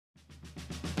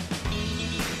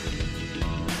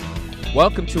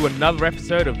Welcome to another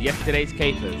episode of Yesterday's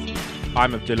Capers.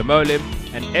 I'm Abdullah Molim,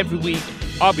 and every week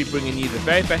I'll be bringing you the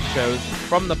very best shows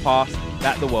from the past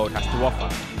that the world has to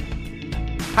offer.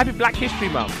 Happy Black History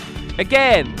Month!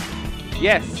 Again!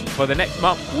 Yes, for the next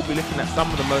month we'll be looking at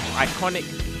some of the most iconic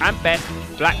and best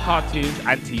black cartoons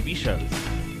and TV shows.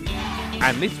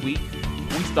 And this week,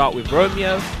 we start with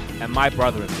Romeo and My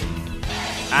Brother and Me.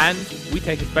 And we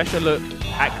take a special look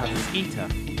at Cousin Skeeter.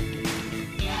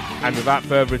 And without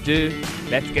further ado,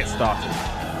 let's get started.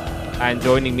 And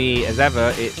joining me as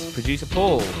ever, it's producer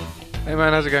Paul. Hey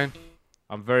man, how's it going?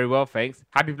 I'm very well, thanks.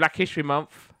 Happy Black History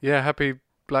Month. Yeah, happy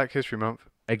Black History Month.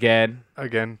 Again.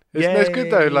 It's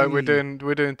good though, like we're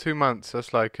doing 2 months.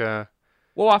 That's like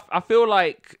Well, I feel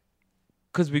like,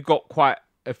 because we've got quite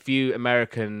a few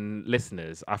American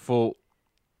listeners, I thought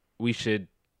we should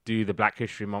do the Black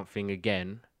History Month thing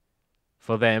again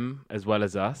for them as well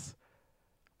as us.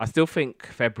 I still think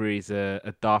February is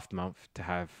a daft month to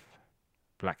have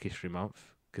Black History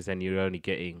Month, because then you're only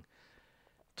getting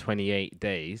 28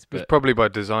 days. But it's probably by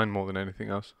design more than anything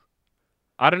else.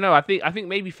 I don't know. I think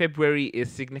maybe February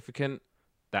is significant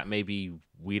that maybe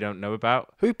we don't know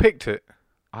about. Who picked it?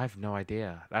 I have no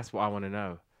idea. That's what I want to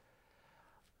know.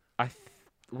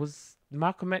 Was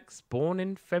Malcolm X born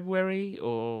in February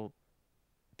or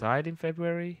died in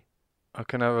February? I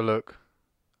can have a look.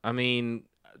 I mean,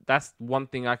 that's one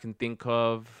thing I can think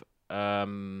of.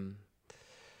 I'm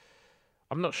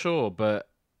not sure, but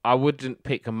I wouldn't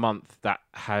pick a month that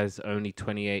has only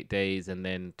 28 days and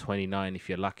then 29 if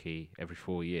you're lucky every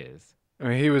 4 years. I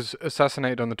mean, he was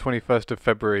assassinated on the 21st of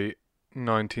February,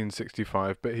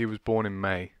 1965, but he was born in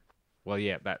May. Well,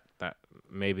 yeah, that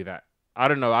maybe that. I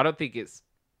don't know. I don't think it's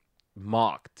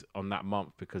marked on that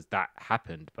month because that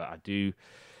happened, but I do.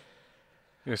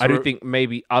 Yeah, so I do think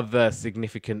maybe other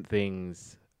significant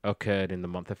things occurred in the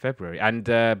month of February. And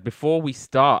before we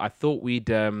start, I thought we'd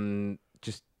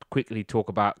just quickly talk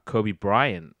about Kobe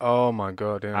Bryant. Oh my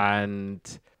God, yeah.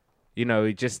 And, you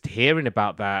know, just hearing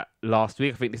about that last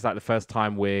week, I think it's like the first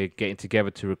time we're getting together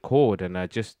to record. And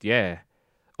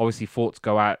obviously thoughts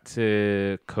go out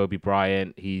to Kobe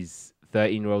Bryant, his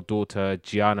 13-year-old daughter,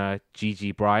 Gianna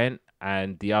Gigi Bryant,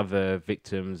 and the other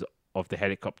victims of the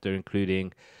helicopter,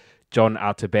 including John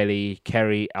Altobelli,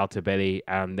 Kerry Altobelli,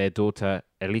 and their daughter,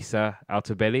 Elisa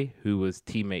Altobelli, who was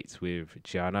teammates with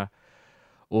Gianna.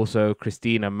 Also,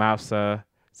 Christina Mauser,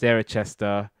 Sarah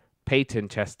Chester, Peyton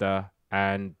Chester,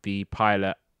 and the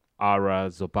pilot, Ara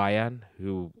Zobayan,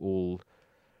 who all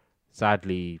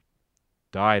sadly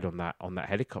died on that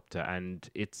helicopter. And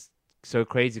it's so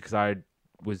crazy because I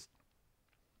was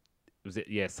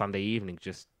Sunday evening,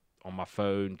 just on my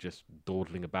phone, just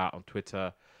dawdling about on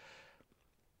Twitter.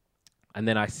 And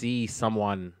then I see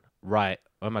someone write,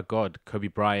 "Oh my God, Kobe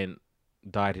Bryant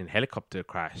died in a helicopter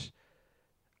crash."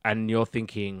 And you're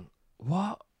thinking,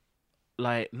 what?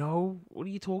 Like, no, what are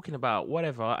you talking about?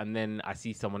 Whatever. And then I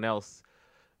see someone else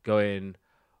going,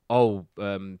 "Oh,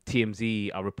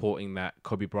 TMZ are reporting that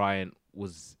Kobe Bryant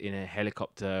was in a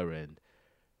helicopter and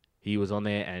he was on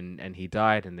it and he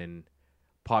died." And then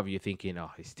part of you thinking,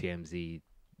 "Oh, it's TMZ.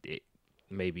 It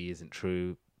maybe isn't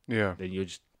true." Yeah. Then you're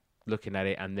just looking at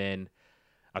it, and then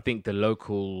I think the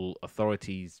local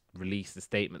authorities released a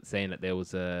statement saying that there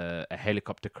was a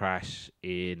helicopter crash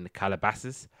in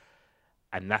Calabasas.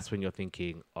 And that's when you're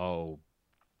thinking, oh,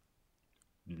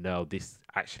 no, this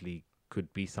actually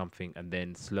could be something. And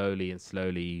then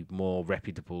slowly, more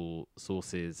reputable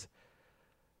sources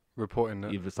Reporting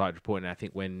that. even started reporting it. I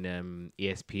think when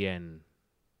ESPN,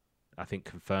 I think,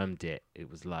 confirmed it, it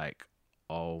was like,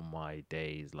 oh my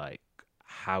days, like,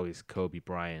 how is Kobe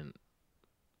Bryant?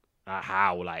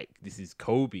 How? Like, this is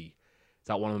Kobe. It's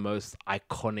like one of the most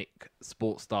iconic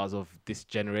sports stars of this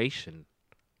generation,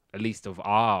 at least of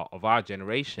our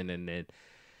generation. And then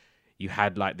you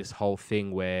had like this whole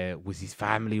thing where was his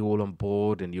family all on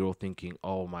board, and you're all thinking,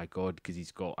 oh my God, because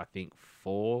he's got, I think,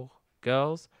 4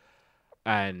 girls,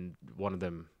 and one of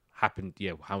them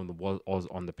was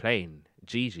on the plane,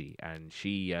 Gigi, and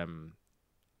she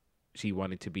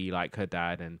wanted to be like her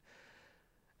dad and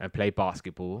play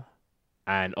basketball.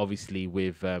 And obviously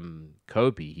with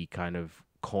Kobe, he kind of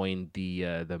coined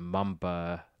the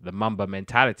Mamba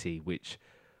mentality, which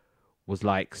was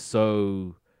like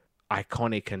so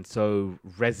iconic and so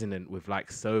resonant with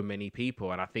like so many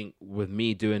people. And I think with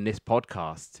me doing this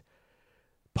podcast,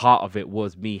 part of it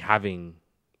was me having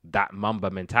that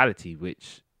Mamba mentality,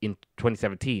 which in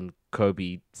 2017,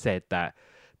 Kobe said that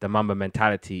the Mamba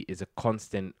mentality is a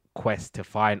constant quest to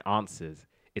find answers.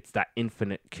 It's that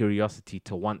infinite curiosity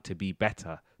to want to be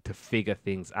better, to figure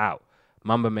things out.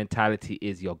 Mamba mentality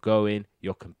is you're going,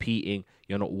 you're competing,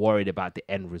 you're not worried about the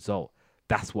end result.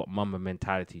 that's what Mamba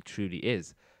mentality truly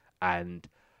is. And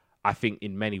I think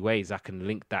in many ways I can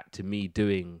link that to me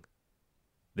doing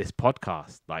this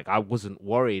podcast. Like, I wasn't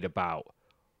worried about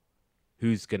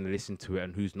who's going to listen to it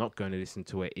and who's not going to listen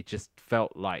to it. It just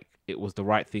felt like it was the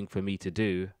right thing for me to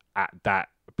do at that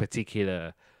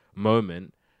particular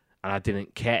moment. And I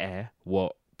didn't care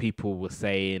what people were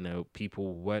saying or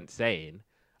people weren't saying.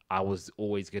 I was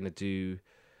always going to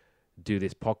do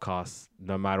this podcast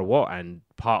no matter what. And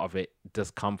part of it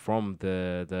does come from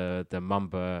the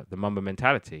Mamba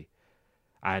mentality.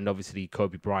 And obviously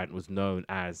Kobe Bryant was known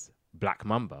as Black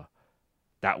Mamba.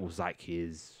 That was like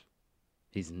his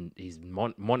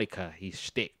moniker, his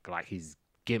shtick, like his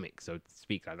gimmick, so to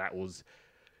speak. Like, that was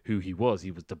who he was.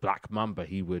 He was the Black Mamba.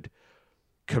 He would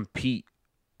compete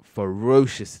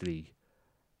ferociously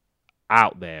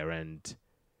out there, and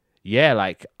yeah,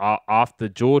 like after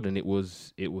Jordan, it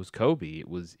was Kobe. It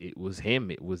was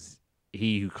him. It was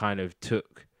he who kind of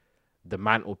took the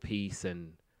mantelpiece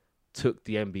and took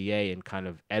the NBA and kind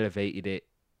of elevated it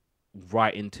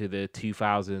right into the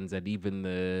 2000s and even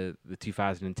the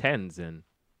 2010s. And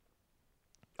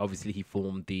obviously he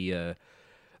formed the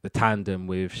tandem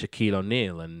with Shaquille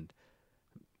O'Neal and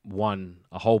won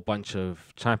a whole bunch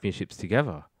of championships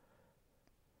together.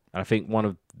 And I think one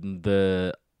of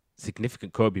the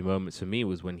significant Kobe moments for me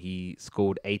was when he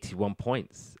scored 81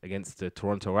 points against the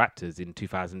Toronto Raptors in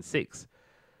 2006,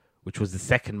 which was the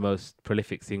second most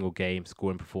prolific single game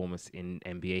scoring performance in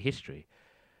NBA history.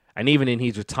 And even in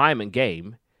his retirement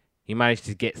game, he managed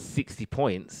to get 60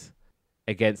 points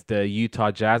against the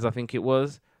Utah Jazz, I think it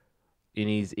was, in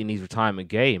his retirement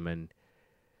game. And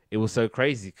it was so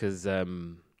crazy because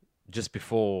just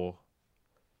before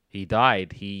he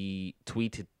died, he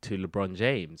tweeted to LeBron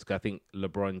James. 'Cause I think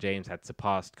LeBron James had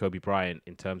surpassed Kobe Bryant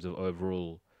in terms of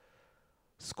overall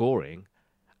scoring.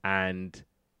 And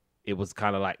it was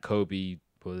kind of like Kobe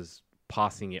was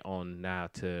passing it on now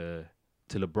to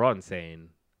LeBron, saying,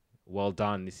 well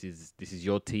done, this is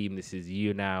your team, this is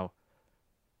you now.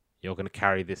 You're going to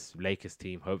carry this Lakers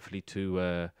team hopefully to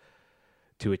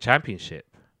a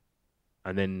championship.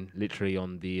 And then literally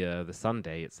on the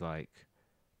Sunday, it's like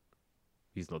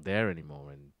he's not there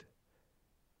anymore. And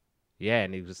yeah,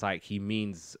 and it was like he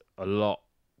means a lot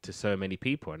to so many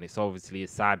people, and it's obviously a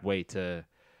sad way to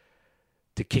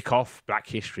kick off Black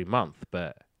History Month,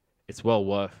 but it's well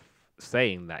worth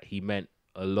saying that he meant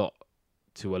a lot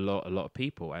to a lot of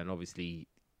people. And obviously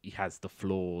he has the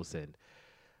flaws, and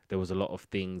there was a lot of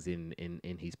things in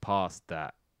his past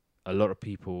that a lot of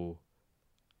people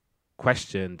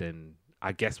questioned, and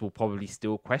I guess will probably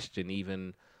still question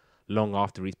even long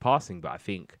after his passing. But I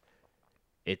think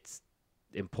it's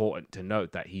important to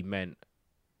note that he meant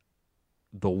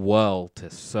the world to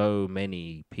so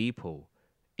many people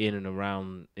in and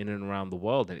around the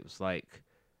world. And it was like,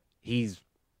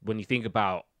 when you think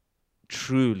about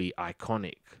truly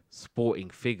iconic sporting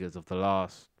figures of the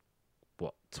last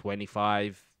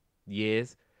 25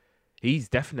 years, he's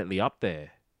definitely up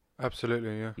there.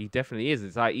 Absolutely, yeah. He definitely is.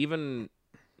 It's like, even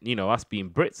us being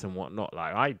Brits and whatnot,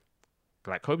 like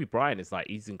Kobe Bryant is like,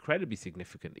 he's incredibly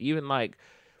significant. Even like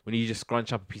when you just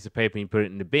scrunch up a piece of paper and you put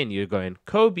it in the bin, you're going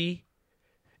Kobe.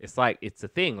 It's like, it's a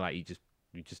thing. Like, you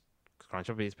just scrunch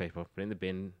up a piece of paper, put it in the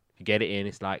bin, you get it in,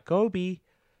 it's like Kobe.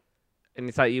 And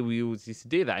it's like, we always used to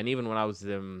do that. And even when I was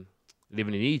living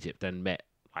in Egypt and met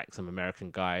like some American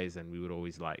guys, and we would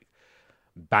always like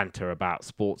banter about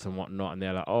sports and whatnot, and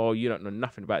they're like, oh, you don't know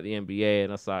nothing about the NBA.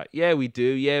 And I was like, yeah, we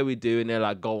do. And they're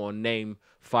like, go on, name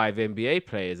 5 NBA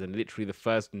players. And literally the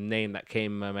first name that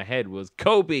came in my head was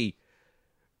Kobe.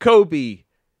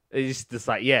 It's just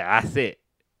like, yeah, that's it.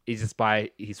 It's just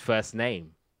by his first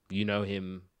name, you know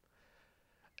him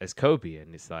as Kobe.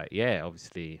 And it's like, yeah,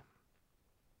 obviously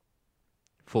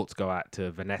thoughts go out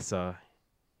to Vanessa,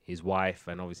 his wife,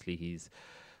 and obviously his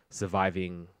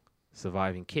surviving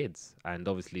kids, and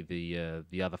obviously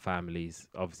the other families,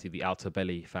 obviously the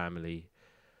Altobelli family,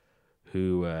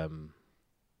 who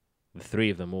the 3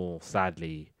 of them all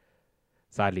sadly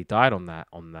died on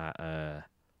that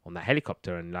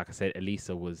helicopter. And like I said,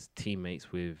 Elisa was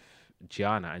teammates with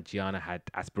Gianna, and Gianna had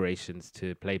aspirations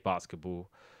to play basketball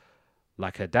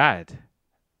like her dad.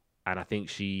 And I think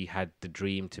she had the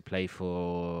dream to play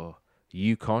for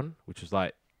UConn, which was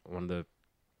like one of the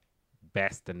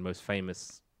best and most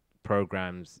famous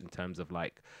programs in terms of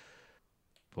like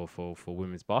for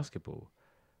women's basketball.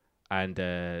 And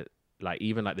like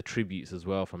even like the tributes as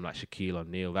well from like Shaquille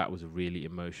O'Neal, that was a really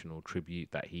emotional tribute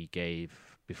that he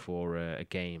gave before a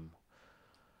game.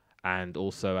 And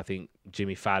also I think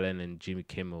Jimmy Fallon and Jimmy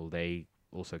Kimmel, they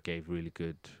also gave really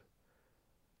good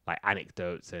like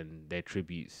anecdotes and their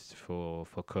tributes for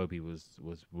Kobe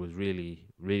was really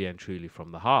and truly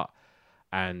from the heart.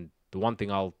 And the one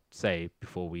thing I'll say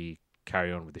before we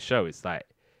carry on with the show is like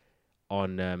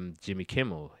on Jimmy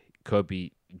Kimmel,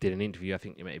 Kobe did an interview, I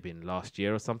think it may have been last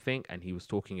year or something, and he was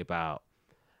talking about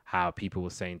how people were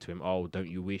saying to him, "Oh, don't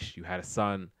you wish you had a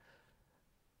son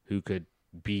who could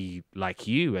be like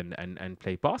you and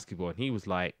play basketball?" And he was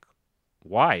like,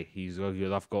 "Why?" He's like,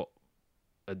 "I've got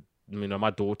my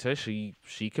daughter, she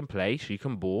can play, she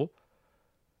can ball,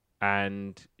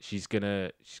 and she's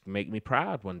gonna make me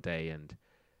proud one day." And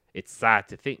it's sad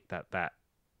to think that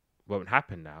won't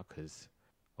happen now because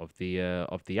of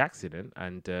the accident.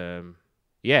 And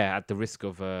yeah, at the risk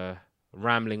of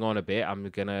rambling on a bit, I'm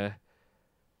gonna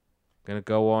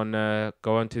go on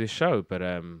to the show. But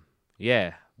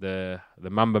yeah, the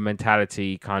Mamba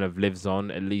mentality kind of lives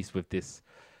on, at least with this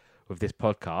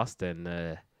podcast,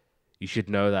 and you should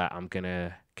know that I'm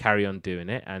gonna carry on doing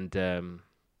it. And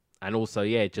also,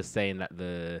 yeah, just saying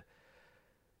that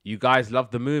you guys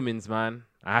love the Moomins, man.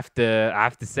 I have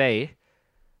to say,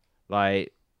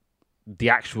 like, the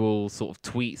actual sort of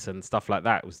tweets and stuff like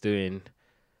that was doing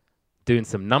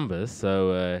some numbers.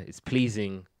 So it's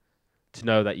pleasing to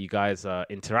know that you guys are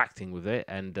interacting with it.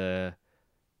 And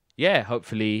yeah,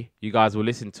 hopefully you guys will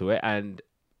listen to it, and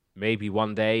maybe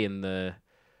one day in the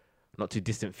not too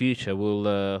distant future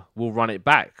we'll run it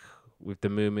back with the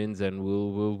Moomins, and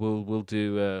we'll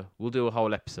do a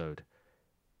whole episode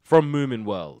from Moomin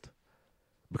World,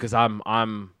 because I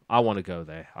want to go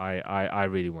there. I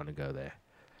really want to go there.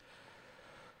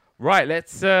 Right,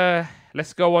 let's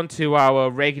go on to our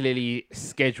regularly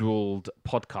scheduled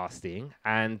podcasting,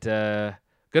 and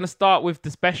gonna start with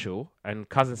the special and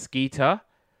Cousin Skeeter.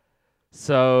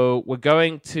 So we're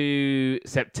going to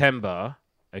September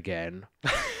again,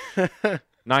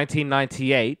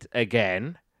 1998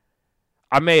 again.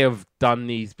 I may have done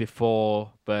these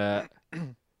before, but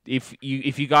if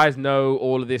you guys know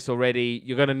all of this already,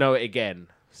 you're gonna know it again.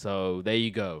 So there you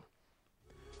go.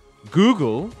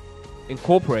 Google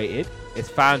Incorporated is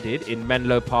founded in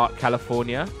Menlo Park,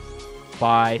 California,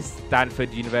 by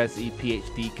Stanford University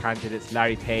PhD candidates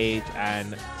Larry Page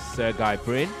and Sergey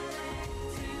Brin.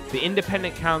 The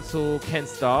independent counsel Ken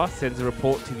Starr sends a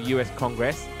report to the US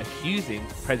Congress accusing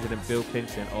President Bill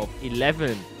Clinton of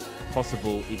 11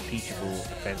 possible impeachable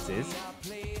offenses.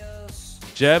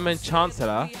 German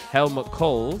Chancellor Helmut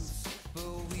Kohl's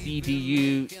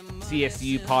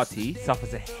CDU-CSU party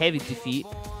suffers a heavy defeat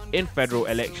in federal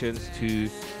elections to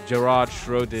Gerhard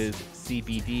Schroeder's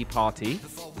CBD party.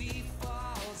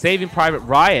 Saving Private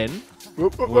Ryan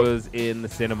was in the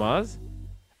cinemas,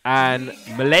 and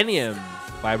Millennium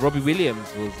by Robbie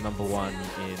Williams was number 1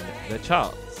 in the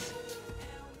charts.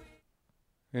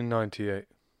 In 98.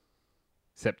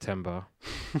 September.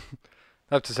 I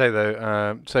have to say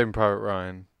though, Saving Private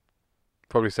Ryan,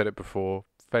 probably said it before,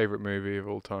 favourite movie of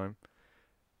all time.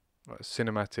 Like a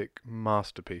cinematic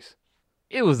masterpiece.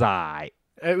 It was alright.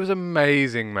 It was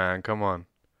amazing, man. Come on.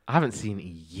 I haven't seen it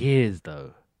in years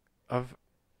though. I've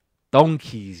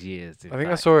Donkey's years. I think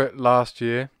I saw it last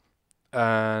year,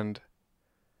 and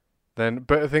then.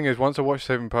 But the thing is, once I watch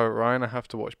Saving Private Ryan, I have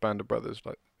to watch Band of Brothers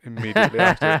like immediately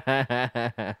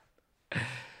after.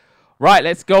 Right,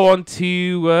 let's go on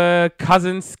to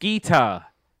Cousin Skeeter.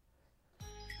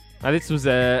 Now, this was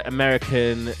an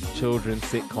American children's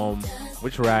sitcom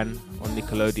which ran on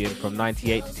Nickelodeon from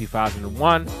 1998 to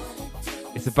 2001.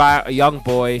 It's about a young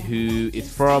boy who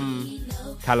is from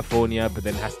California but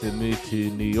then has to move to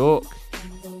New York.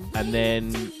 And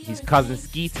then his cousin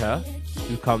Skeeter,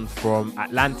 who comes from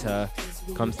Atlanta,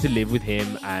 comes to live with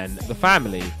him and the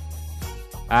family.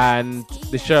 And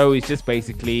the show is just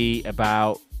basically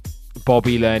about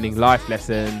Bobby learning life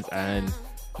lessons and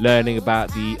learning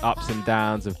about the ups and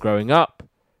downs of growing up.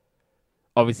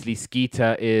 Obviously,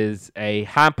 Skeeter is a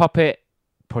hand puppet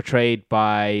portrayed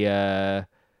by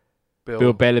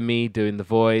Bill Bellamy doing the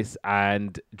voice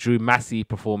and Drew Massey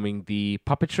performing the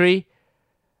puppetry.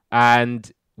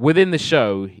 And within the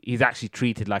show, he's actually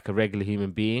treated like a regular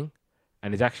human being,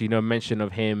 and there's actually no mention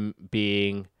of him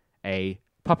being a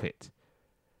puppet.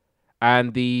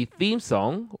 And the theme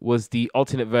song was the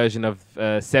alternate version of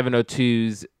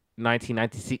 702's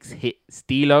 1996 hit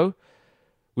Stilo,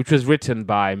 which was written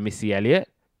by Missy Elliott.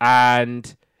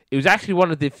 And it was actually one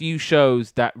of the few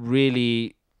shows that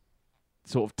really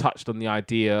sort of touched on the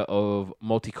idea of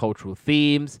multicultural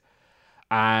themes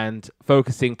and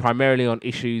focusing primarily on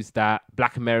issues that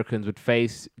Black Americans would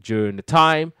face during the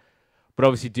time, but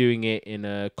obviously doing it in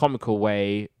a comical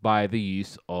way by the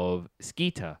use of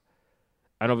Skeeter.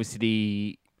 And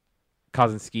obviously,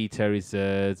 Cousin Skeeter is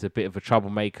a bit of a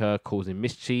troublemaker, causing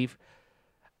mischief.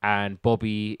 and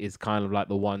Bobby is kind of like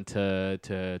the one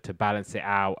to balance it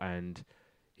out, and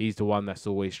he's the one that's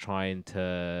always trying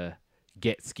to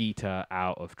get Skeeter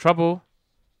out of trouble.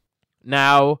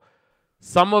 Now,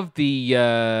 some of the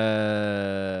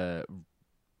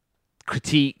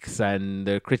critiques and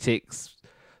the critics,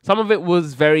 some of it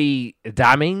was very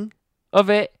damning of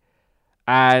it.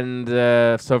 And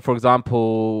so, for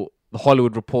example, the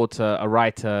Hollywood Reporter, a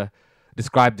writer,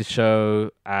 described the show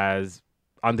as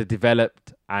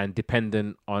underdeveloped and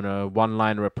dependent on a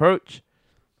one-liner approach.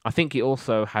 I think it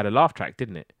also had a laugh track,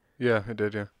 didn't it? Yeah, it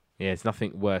did, yeah. Yeah, it's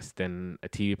nothing worse than a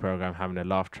TV program having a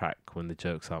laugh track when the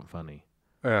jokes aren't funny.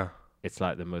 Yeah. It's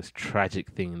like the most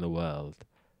tragic thing in the world.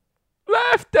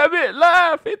 Laugh, damn it,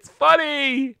 laugh! It's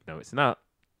funny! No, it's not.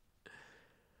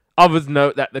 Others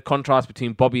note that the contrast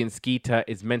between Bobby and Skeeter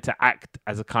is meant to act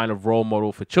as a kind of role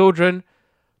model for children,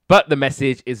 but the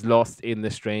message is lost in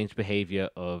the strange behavior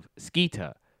of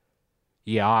Skeeter.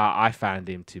 Yeah, I found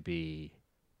him to be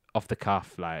off the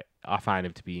cuff. Like, I found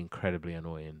him to be incredibly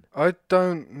annoying. I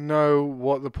don't know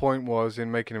what the point was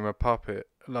in making him a puppet.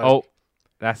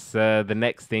 That's the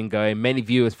next thing going. Many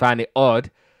viewers found it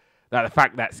odd that the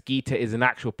fact that Skeeter is an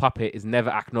actual puppet is never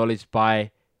acknowledged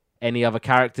by any other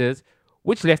characters,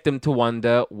 which left them to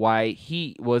wonder why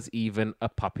he was even a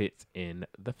puppet in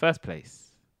the first place.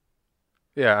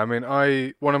 Yeah, I mean,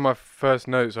 one of my first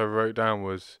notes I wrote down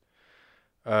was,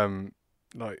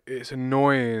 like, it's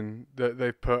annoying that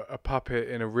they've put a puppet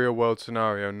in a real world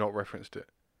scenario and not referenced it.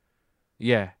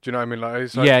 Yeah. Do you know what I mean? Like,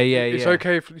 it's like, It's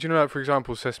okay. Do you know, like, for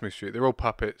example, Sesame Street? They're all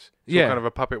puppets. It's all kind of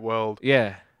a puppet world.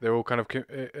 Yeah. They're all kind of.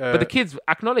 But the kids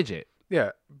acknowledge it.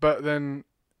 Yeah, but then,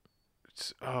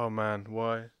 oh man,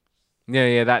 why?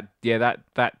 That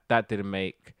didn't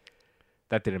make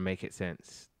it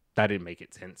sense. That didn't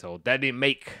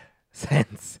make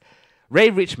sense.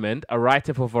 Ray Richmond, a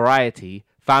writer for Variety,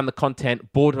 found the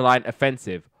content borderline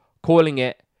offensive, calling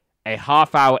it a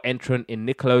half-hour entrant in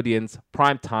Nickelodeon's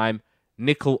primetime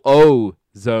Nickel-O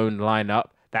Zone lineup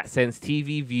that sends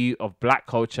TV view of black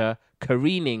culture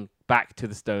careening back to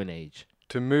the Stone Age.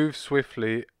 To move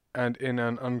swiftly and in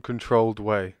an uncontrolled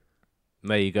way.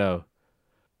 There you go.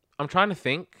 I'm trying to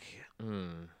think.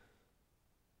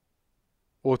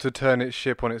 Or to turn its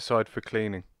ship on its side for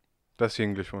cleaning. That's the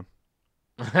English one.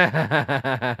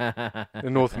 The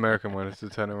North American one is to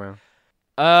turn around.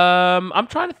 I'm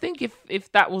trying to think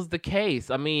if that was the case.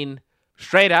 I mean,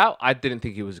 straight out, I didn't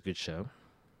think it was a good show.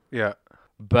 Yeah.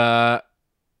 But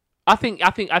I think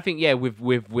yeah, with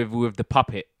the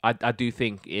puppet, I do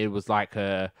think it was like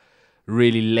a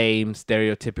really lame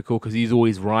stereotypical, because he's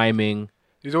always rhyming.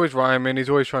 He's always rhyming. He's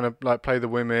always trying to like play the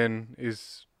women.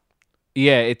 It's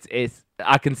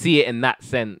I can see it in that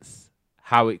sense,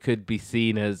 how it could be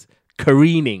seen as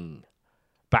careening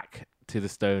back to the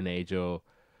Stone Age, or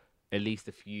at least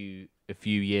a few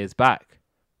years back.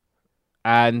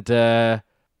 And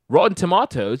Rotten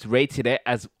Tomatoes rated it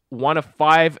as one of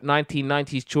 5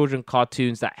 1990s children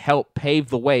cartoons that helped pave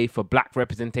the way for black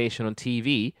representation on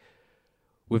TV,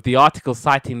 with the article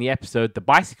citing the episode The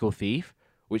Bicycle Thief,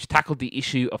 which tackled the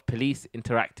issue of police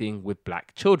interacting with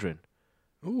black children.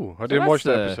 Ooh, I didn't watch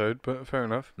that episode, but fair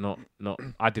enough. Not.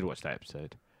 I did watch that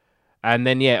episode. And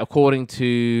then, yeah, according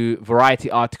to Variety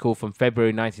article from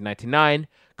February 1999,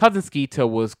 Cousin Skeeter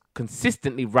was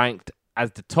consistently ranked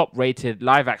as the top-rated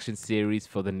live-action series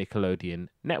for the Nickelodeon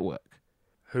network.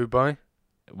 Who by?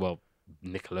 Well,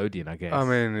 Nickelodeon, I guess. I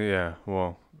mean, yeah,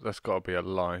 well, that's got to be a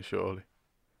lie, surely.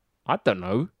 I don't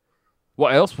know.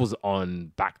 What else was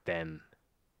on back then?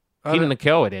 Kenan and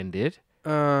Kel had ended.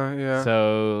 Yeah.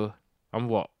 So,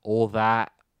 all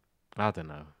that? I don't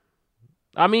know.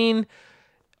 I mean,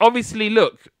 obviously,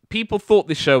 look, people thought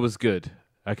this show was good,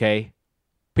 okay?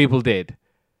 People did.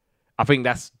 I think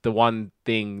that's the one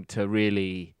thing to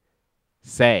really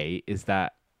say, is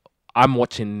that I'm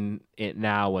watching it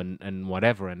now and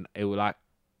whatever, and it was like,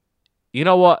 you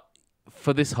know what?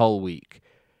 For this whole week,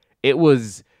 it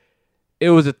was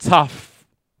a tough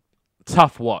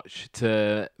watch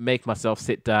to make myself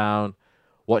sit down,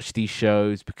 watch these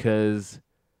shows, because,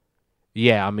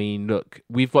 yeah, I mean, look,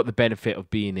 we've got the benefit of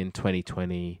being in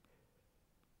 2020.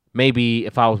 Maybe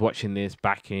if I was watching this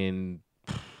back in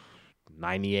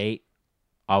 98,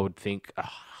 I would think a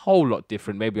whole lot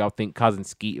different. Maybe I'll think Cousin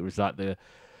Skeeter is like the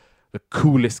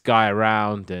coolest guy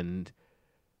around, and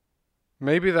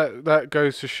maybe that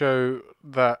goes to show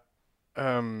that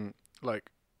like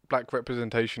black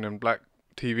representation and black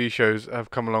TV shows have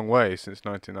come a long way since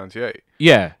 1998.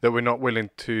 Yeah, that we're not willing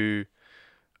to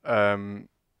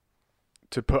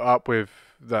put up with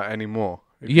that anymore.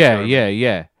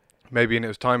 Yeah. Maybe in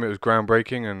its time it was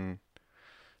groundbreaking,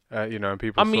 And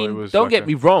people I thought it mean, was. don't like get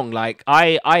me wrong. Like,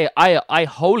 I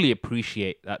wholly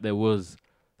appreciate that there was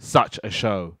such a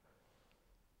show,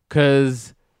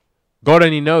 because God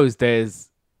only knows there's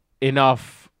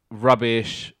enough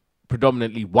rubbish,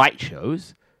 predominantly white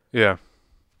shows, Yeah.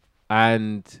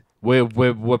 and we're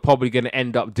probably going to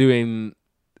end up doing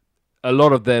a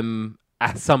lot of them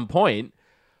at some point.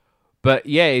 But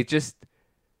yeah, it's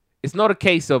not a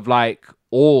case of like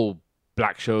all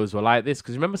black shows were like this.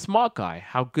 Because remember Smart Guy,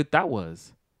 how good that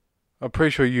was. I'm pretty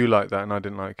sure you liked that and I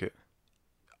didn't like it.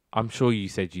 I'm sure you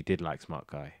said you did like Smart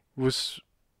Guy. Was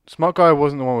Smart Guy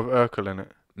wasn't the one with Urkel in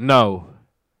it? No,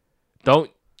 don't.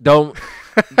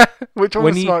 Which one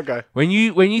When was you- Smart Guy? When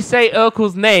you say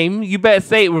Urkel's name, you better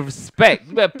say it with respect.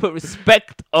 You better put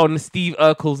respect on Steve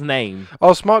Urkel's name.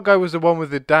 Oh, Smart Guy was the one with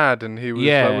the dad and he was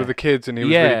Yeah. like, with the kids and he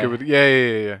was Yeah. really good with.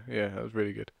 Yeah. That was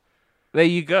really good. There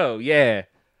you go. Yeah.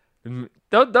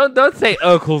 Don't say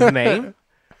Urkel's name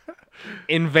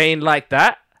in vain like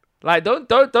that. Like don't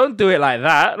do it like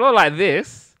that. Not like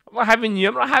this. I'm not having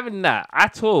that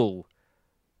at all.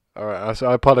 All right, so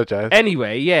I apologize.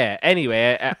 Anyway, yeah.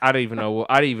 Anyway, I don't even know.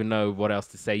 I don't even know what else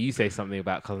to say. You say something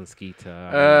about Cousin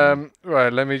Skeeter.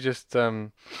 Right, let me just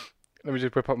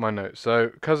whip up my notes.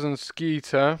 So, Cousin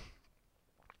Skeeter.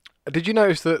 Did you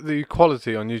notice that the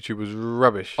quality on YouTube was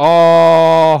rubbish?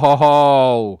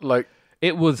 Oh, Like,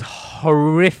 it was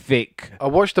horrific. I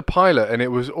watched the pilot and it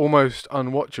was almost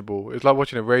unwatchable. It's like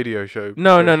watching a radio show.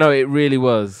 No, it really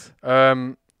was.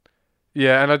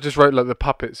 Yeah, and I just wrote like the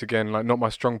puppets again, like not my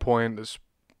strong point.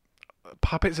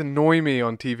 Puppets annoy me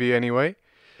on TV anyway.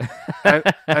 and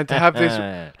to have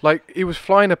this, like, he was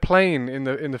flying a plane in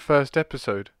the first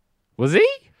episode. Was he?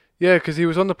 Yeah, because he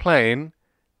was on the plane,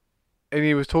 and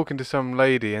he was talking to some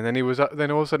lady, and then he was up.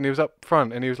 Then all of a sudden he was up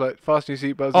front, and he was like, "Fasten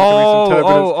your seatbelts, there's gonna be some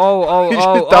turbulence." He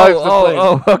just dives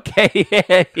the plane. Okay,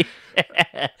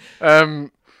 yeah.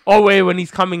 Oh wait, when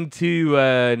he's coming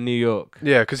to New York.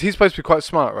 Yeah, because he's supposed to be quite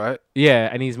smart, right? Yeah,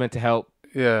 and he's meant to help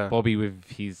Yeah. Bobby with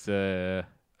his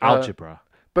algebra.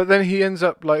 But then he ends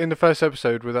up like in the first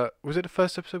episode with that. Was it the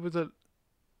first episode with the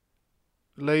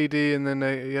lady, and then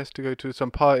he has to go to some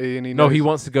party, and he No, knows... he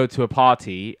wants to go to a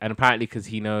party, and apparently because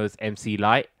he knows MC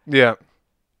Light, Yeah.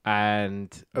 and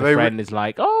the Are they friend is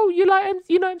like, "Oh, you like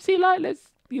MC Light?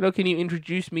 Can you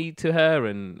introduce me to her?"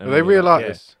 And Are they all real that. Yeah.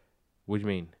 artists? What do you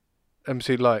mean?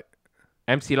 MC Light.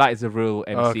 MC Light is a real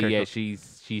MC. Oh, okay, yeah, cool.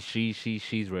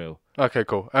 she's real. Okay,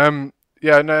 cool.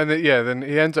 Yeah, no, and then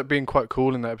he ends up being quite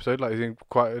cool in that episode. Like, he's being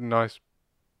quite nice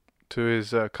to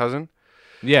his cousin.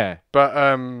 Yeah. But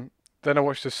then I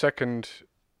watched the second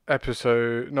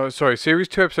episode. No, sorry, series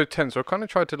 2, episode 10. So I kind of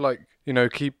tried to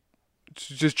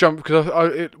just jump, because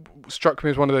it struck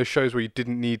me as one of those shows where you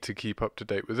didn't need to keep up to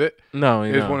date with it. No,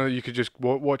 It was one of you could just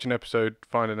watch an episode,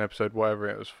 find an episode, whatever.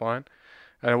 It was fine.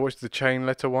 And I watched the chain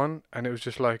letter one, and it was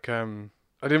just like I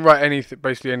didn't write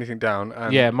basically anything down.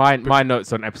 And yeah, my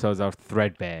notes on episodes are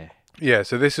threadbare. Yeah,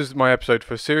 so this is my episode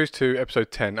for series 2,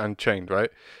 episode 10, Unchained, right?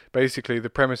 Basically,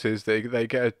 the premise is they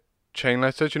get a chain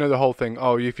letter. Do you know the whole thing?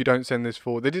 Oh, if you don't send this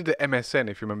forward, they did the MSN,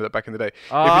 if you remember that back in the day.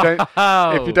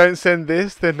 If you don't send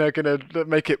this, then they're gonna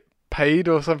make it paid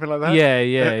or something like that.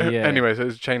 Yeah. Anyway, so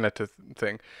it's a chain letter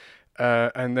thing.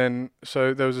 And then,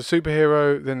 so there was a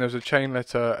superhero, then there was a chain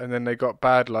letter, and then they got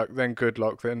bad luck, then good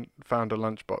luck, then found a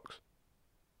lunchbox.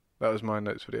 That was my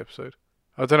notes for the episode.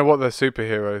 I don't know what the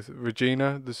superhero,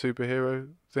 Regina, the superhero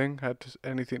thing, had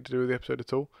anything to do with the episode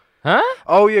at all. Huh?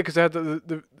 Oh yeah, because they had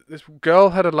this girl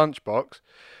had a lunchbox,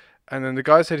 and then the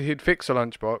guy said he'd fix a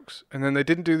lunchbox, and then they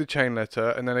didn't do the chain letter,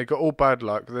 and then they got all bad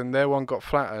luck. Then their one got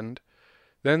flattened.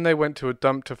 Then they went to a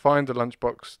dump to find the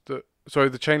lunchbox the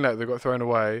chain letter that got thrown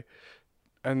away,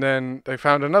 and then they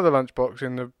found another lunchbox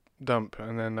in the dump,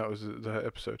 and then that was the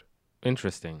episode.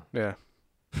 Interesting. Yeah.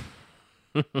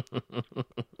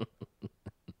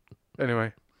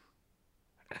 Anyway.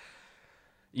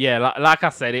 Yeah, like I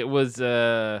said, it was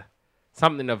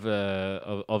something of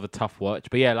a tough watch.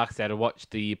 But yeah, like I said, I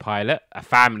watched the pilot, a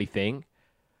family thing.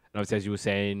 And obviously, as you were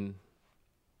saying,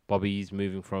 Bobby's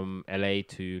moving from LA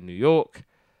to New York,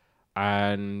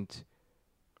 and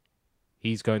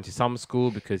he's going to summer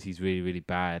school because he's really, really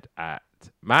bad at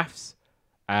maths.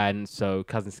 And so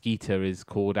Cousin Skeeter is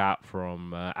called out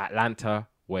from Atlanta,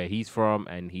 where he's from,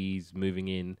 and he's moving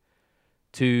in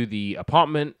to the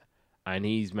apartment, and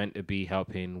he's meant to be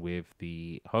helping with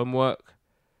the homework.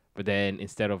 But then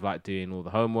instead of like doing all the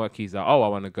homework, he's like, "Oh, I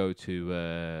want to go to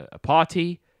a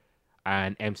party,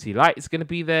 and MC Light is going to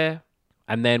be there."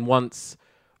 And then once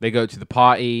they go to the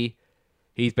party,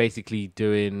 he's basically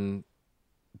doing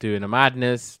a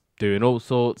madness, doing all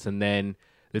sorts, and then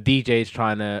the DJ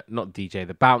is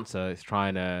the bouncer is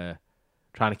trying to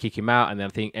trying to kick him out. And then I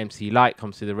think MC Light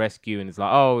comes to the rescue and is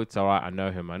like, oh, it's all right. I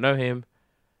know him.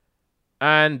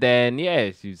 And then,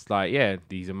 yeah, she's like, yeah,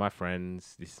 these are my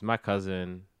friends. This is my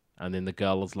cousin. And then the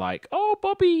girl was like, oh,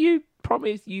 Bobby, you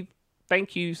promised you.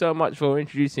 Thank you so much for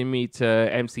introducing me to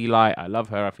MC Light. I love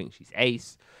her. I think she's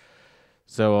ace.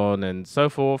 So on and so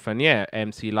forth. And yeah,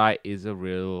 MC Light is a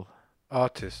real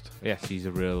artist. Yeah, she's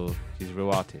a real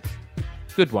artist.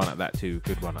 Good one at that too.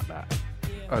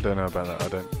 I don't know about that. I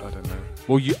don't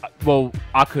know.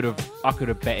 I could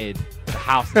have betted the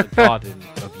house and the garden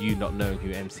of you not knowing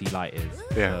who MC Light is.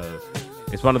 Yeah. So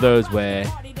it's one of those where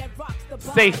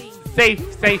safe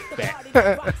bet.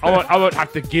 I won't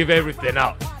have to give everything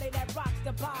up.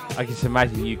 I can just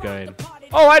imagine you going,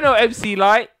 oh, I know MC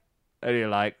Light. And you're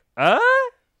like,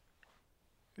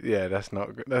 Yeah, that's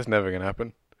never gonna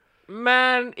happen.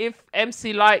 Man, if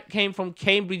MC Light came from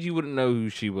Cambridge, you wouldn't know who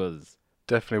she was.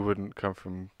 Definitely wouldn't come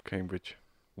from Cambridge.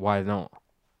 Why not?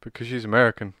 Because she's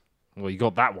American. Well, you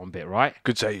got that one bit right.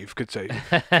 Good save.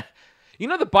 You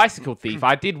know The Bicycle Thief?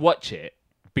 I did watch it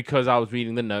because I was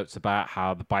reading the notes about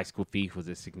how The Bicycle Thief was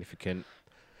a significant...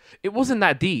 It wasn't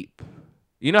that deep.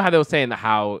 You know how they were saying that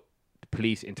how the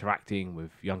police interacting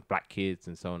with young black kids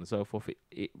and so on and so forth?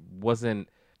 It wasn't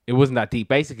that deep.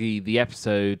 Basically, the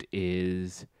episode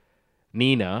is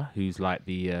Nina, who's like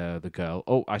the girl.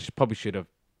 Oh, I probably should have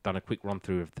done a quick run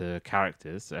through of the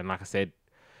characters. And like I said,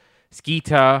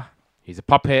 Skeeter, he's a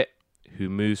puppet who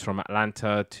moves from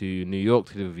Atlanta to New York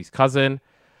to live with his cousin,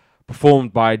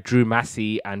 performed by Drew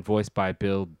Massey and voiced by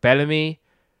Bill Bellamy.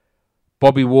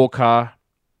 Bobby Walker,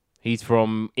 he's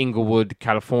from Inglewood,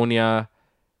 California.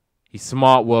 He's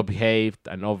smart, well-behaved,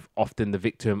 and often the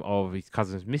victim of his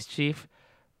cousin's mischief,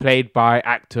 played by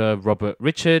actor Robert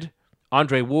Richard.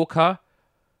 Andre Walker,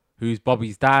 who's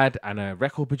Bobby's dad and a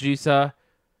record producer,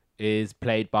 is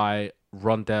played by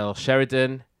Rondell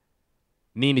Sheridan.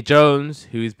 Nina Jones,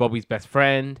 who is Bobby's best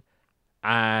friend,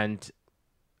 and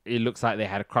it looks like they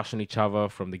had a crush on each other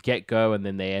from the get-go, and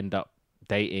then they end up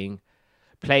dating,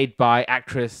 played by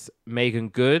actress Megan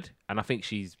Good, and I think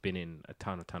she's been in a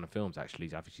ton of films, actually.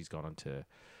 I think she's gone on to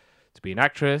be an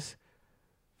actress.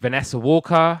 Vanessa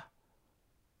Walker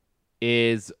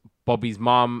is Bobby's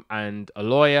mom and a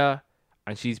lawyer,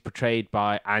 and she's portrayed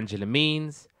by Angela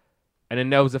Means. And then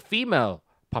there was a female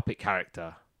puppet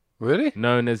character. Really?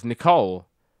 Known as Nicole.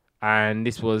 And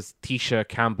this was Tisha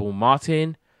Campbell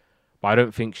Martin. But I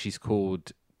don't think she's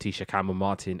called Tisha Campbell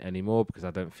Martin anymore because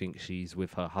I don't think she's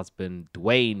with her husband,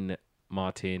 Dwayne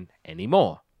Martin,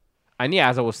 anymore. And yeah,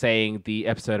 as I was saying, the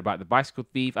episode about the bicycle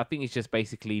thief, I think it's just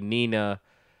basically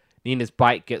Nina's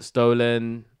bike gets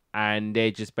stolen and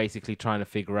they're just basically trying to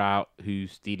figure out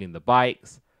who's stealing the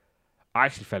bikes. I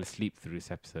actually fell asleep through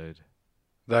this episode.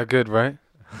 That good, right?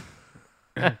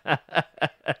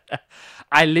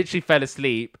 I literally fell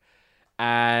asleep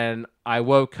and I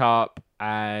woke up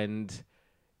and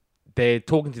they're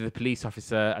talking to the police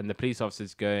officer and the police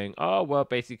officer's going, oh, well,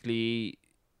 basically,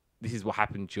 this is what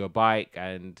happened to your bike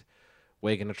and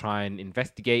we're going to try and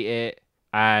investigate it.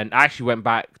 And I actually went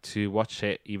back to watch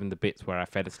it, even the bits where I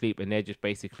fell asleep, and they're just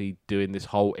basically doing this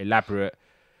whole elaborate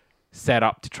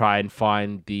setup to try and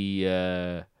find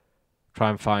the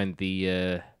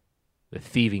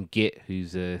thieving git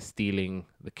who's stealing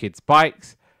the kids'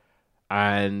 bikes.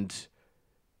 And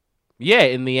yeah,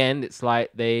 in the end, it's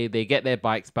like they get their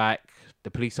bikes back.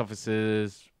 The police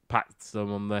officers pats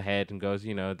them on the head and goes,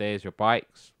 there's your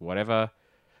bikes, whatever.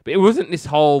 But it wasn't this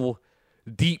whole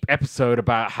deep episode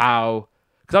about how...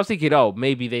 Because I was thinking, oh,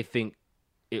 maybe they think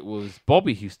it was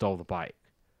Bobby who stole the bike.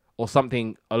 Or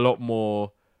something a lot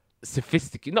more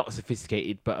sophisticated, not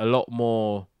sophisticated, but a lot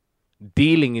more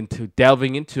delving into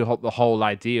the whole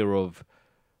idea of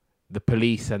the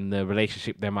police and the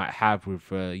relationship they might have with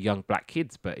young black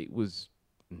kids. But it was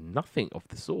nothing of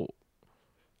the sort.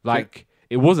 Like,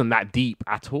 it wasn't that deep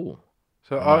at all.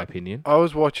 So in my opinion. I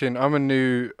was watching. I'm a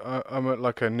new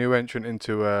entrant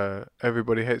into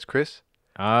Everybody Hates Chris.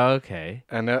 Okay.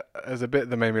 And there's a bit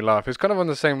that made me laugh. It's kind of on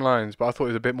the same lines, but I thought it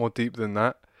was a bit more deep than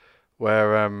that,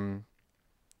 where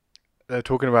they're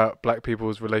talking about black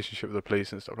people's relationship with the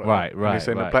police and stuff like that. Right. And they're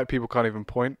saying that black people can't even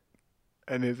point.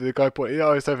 And the guy pointing,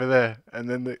 oh, it's over there. And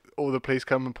then all the police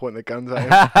come and point their guns at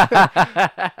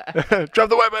him. Drop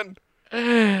the weapon!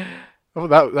 I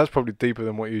thought that's probably deeper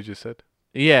than what you just said.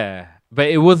 Yeah, but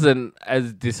it wasn't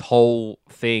as this whole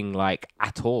thing, like,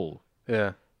 at all.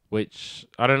 Yeah. Which,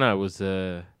 I don't know, was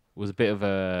a bit of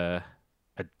a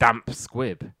damp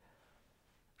squib.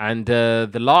 And the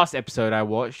last episode I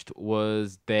watched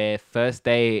was their first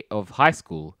day of high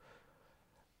school.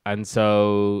 And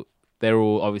so they're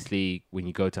all, obviously, when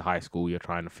you go to high school, you're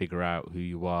trying to figure out who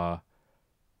you are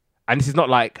And this is not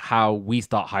like how we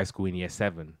start high school in year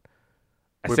 7.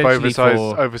 With Essentially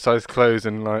oversized clothes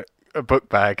and like a book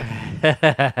bag.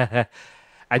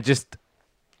 and just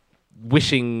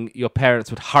wishing your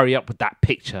parents would hurry up with that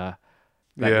picture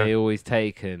that they always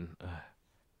take. And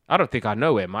I don't think I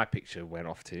know where my picture went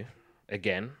off to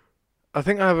again. I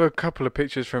think I have a couple of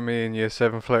pictures from me in year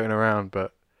 7 floating around,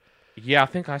 but yeah, I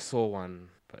think I saw one.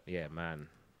 But yeah, man.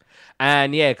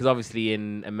 And yeah, because obviously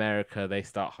in America they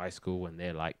start high school when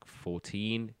they're like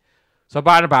 14. So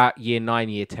about year 9,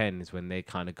 year 10 is when they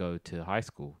kind of go to high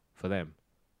school for them.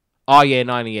 Oh, year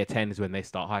 9 and year 10 is when they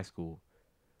start high school.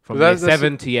 From year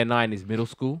 7 to year 9 is middle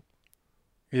school.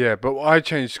 Yeah, but I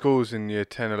changed schools in year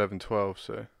 10, 11, 12,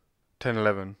 so 10,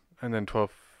 11, and then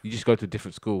 12. You just go to a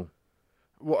different school.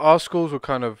 Well, our schools were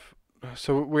kind of...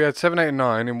 So we had 7, 8, and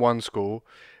 9 in one school,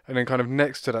 and then kind of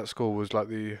next to that school was like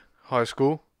the high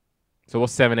school. So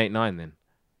what's 7, 8, 9 then?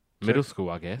 Middle school,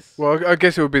 I guess. Well, I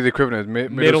guess it would be the equivalent of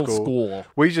middle school.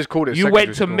 We just called it You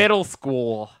went to middle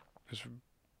school.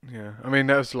 Yeah, I mean,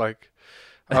 that was like...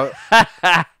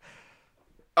 I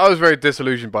was very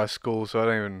disillusioned by school, so I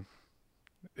don't even...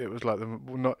 It was like... Do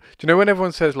you know when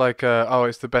everyone says like, oh,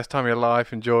 it's the best time of your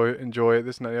life, enjoy it,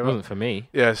 this and that? It wasn't for me.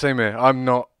 Yeah, same here.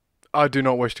 I do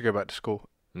not wish to go back to school.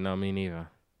 No, me neither.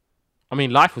 I mean,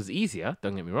 life was easier,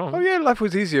 don't get me wrong. Oh yeah, life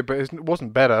was easier, but it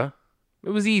wasn't better. It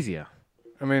was easier.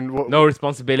 I mean, no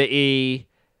responsibility.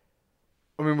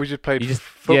 I mean, we just played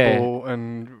football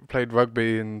and played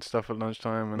rugby and stuff at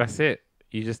lunchtime. And that's it.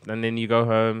 And then you go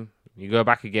home, you go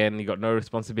back again. You got no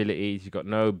responsibilities. You got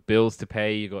no bills to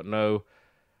pay. You got no.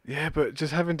 Yeah, but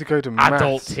just having to go to maths.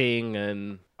 Adulting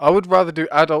and. I would rather do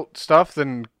adult stuff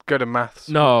than go to maths.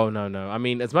 No. I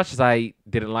mean, as much as I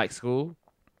didn't like school,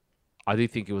 I do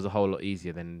think it was a whole lot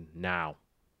easier than now.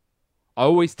 I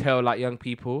always tell like young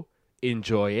people,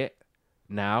 enjoy it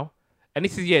now. And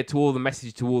this is, to all the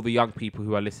message to all the young people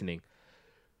who are listening.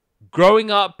 Growing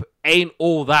up ain't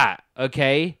all that,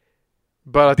 okay?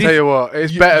 But I tell you what,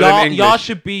 it's better than English.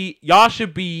 Y'all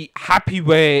should be happy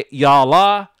where y'all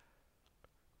are.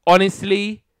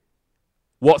 Honestly,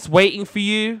 what's waiting for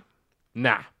you?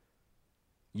 Nah.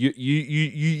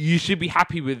 You should be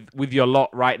happy with your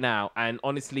lot right now. And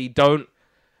honestly, don't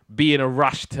be in a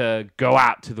rush to go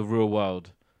out to the real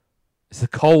world. It's a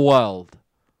cold world.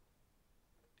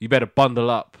 You better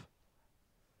bundle up.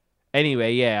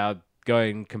 Anyway, I'm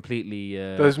going completely...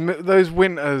 Those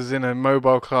winters in a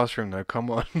mobile classroom, though, come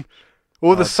on.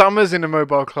 All the summers in a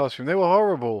mobile classroom, they were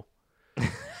horrible.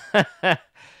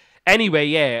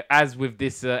 Anyway, as with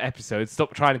this episode,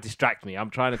 stop trying to distract me.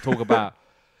 I'm trying to talk about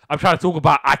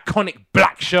iconic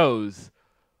black shows.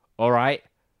 All right?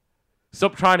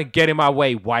 Stop trying to get in my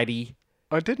way, Whitey.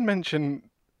 I did mention...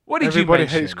 What did Everybody you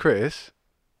mention? Hates Chris.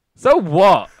 So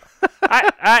what?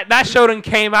 That show done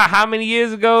came out how many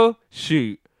years ago?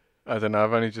 Shoot. I don't know.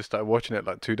 I've only just started watching it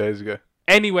like 2 days ago.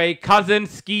 Anyway, Cousin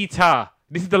Skeeter.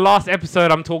 This is the last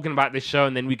episode I'm talking about this show,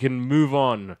 and then we can move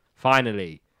on,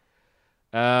 finally.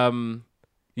 So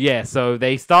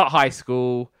they start high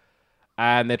school,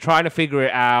 and they're trying to figure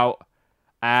it out.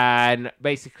 And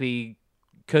basically,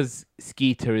 because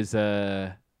Skeeter is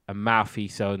a mouthy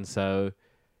so-and-so,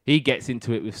 he gets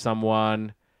into it with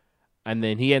someone, and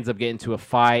then he ends up getting into a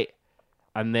fight.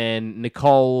 And then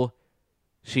Nicole,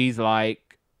 she's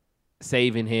like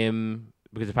saving him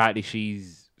because apparently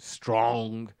she's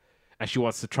strong and she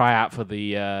wants to try out for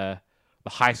the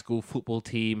high school football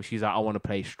team. She's like, I want to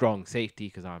play strong safety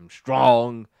because I'm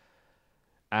strong.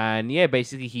 And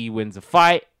basically he wins a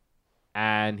fight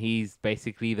and he's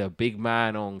basically the big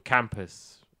man on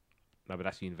campus. No, but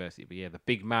that's university. But the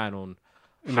big man on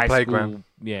high playground. School.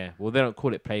 Yeah, well, they don't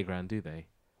call it playground, do they?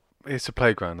 It's a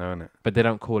playground, though, isn't it? But they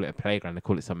don't call it a playground. They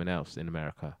call it something else in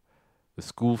America. The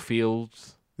school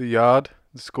fields. The yard.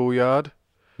 The schoolyard.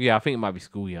 Yeah, I think it might be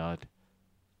schoolyard.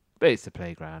 But it's a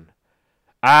playground.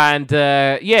 And,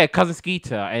 Cousin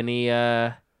Skeeter,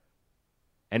 anything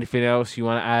else you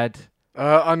want to add?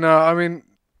 I know. I mean,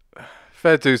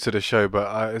 fair dues to the show,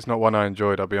 but it's not one I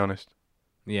enjoyed, I'll be honest.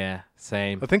 Yeah,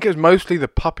 same. I think it was mostly the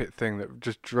puppet thing that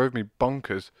just drove me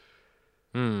bonkers.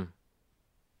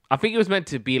 I think it was meant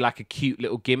to be like a cute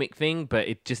little gimmick thing, but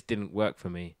it just didn't work for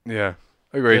me. Yeah,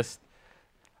 agreed.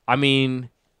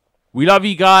 We love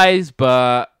you guys,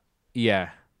 but yeah.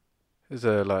 It's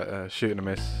a shoot and a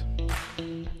miss.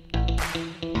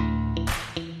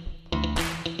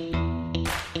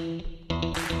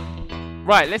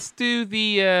 Right, let's do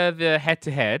the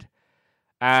head-to-head.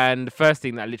 And the first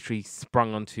thing that literally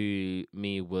sprung onto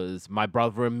me was My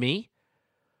Brother and Me.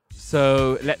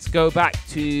 So let's go back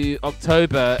to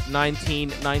October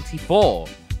 1994.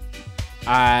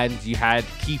 And you had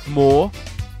Keith Moore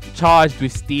charged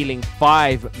with stealing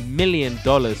 $5 million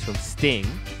from Sting.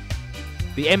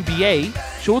 The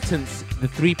NBA shortens the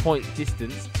three-point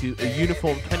distance to a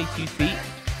uniform 22 feet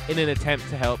in an attempt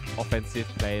to help offensive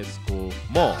players score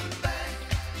more.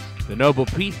 The Nobel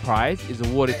Peace Prize is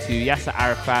awarded to Yasser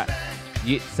Arafat,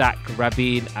 Yitzhak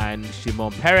Rabin, and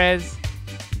Shimon Peres.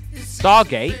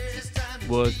 Stargate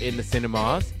was in the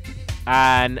cinemas,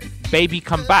 and Baby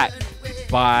Come Back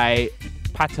by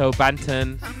Pato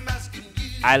Banton,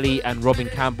 Ali and Robin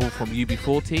Campbell from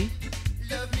UB40.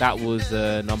 That was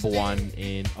number one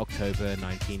in October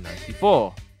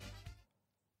 1994.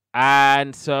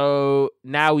 And so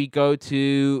now we go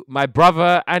to My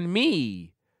Brother and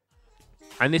Me.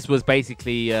 And this was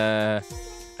basically an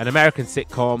American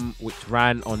sitcom which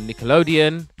ran on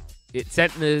Nickelodeon. It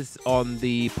centers on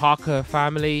the Parker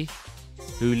family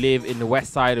who live in the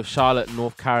west side of Charlotte,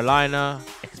 North Carolina,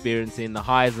 experiencing the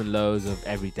highs and lows of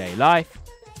everyday life.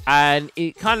 And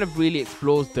it kind of really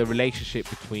explores the relationship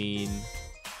between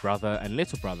brother and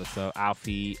little brother, so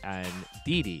Alfie and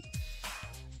Dee Dee.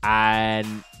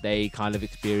 And they kind of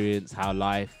experience how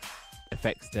life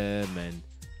affects them and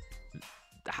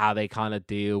how they kind of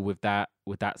deal with that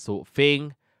sort of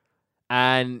thing.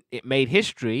 And it made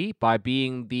history by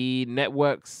being the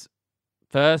network's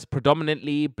first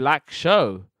predominantly black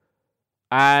show.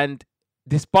 And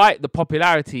despite the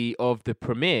popularity of the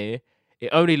premiere, it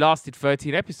only lasted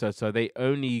 13 episodes, so they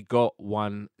only got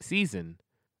one season.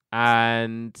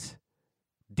 And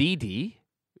Dee Dee,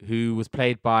 who was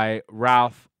played by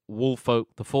Ralph Woolfolk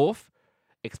IV,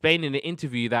 explained in an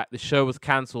interview that the show was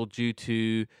cancelled due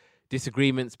to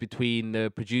disagreements between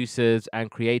the producers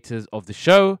and creators of the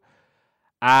show.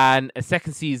 And a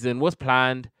second season was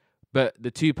planned, but the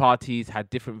two parties had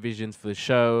different visions for the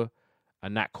show,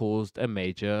 and that caused a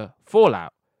major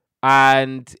fallout.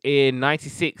 And in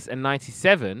 96 and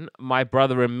 97, My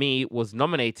Brother and Me was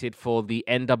nominated for the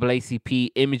NAACP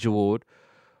Image Award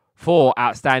for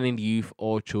Outstanding Youth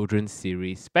or Children's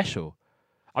Series Special.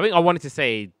 I think I wanted to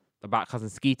say about Cousin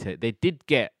Skeeter, they did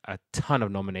get a ton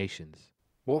of nominations.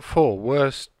 What for?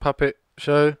 Worst puppet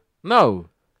show? No,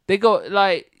 they got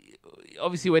like,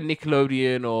 obviously when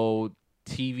Nickelodeon or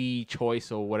TV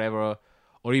Choice or whatever,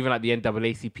 or even like the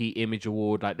NAACP Image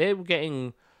Award, like they were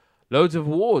getting loads of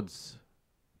awards.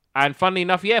 And funnily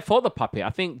enough, yeah, for the puppet, I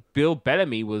think Bill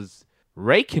Bellamy was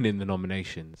raking in the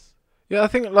nominations. Yeah, I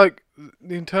think like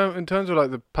in terms of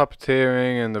like the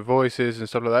puppeteering and the voices and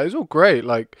stuff like that, it's all great.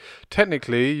 Like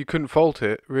technically, you couldn't fault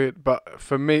it, but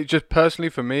for me, just personally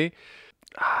for me,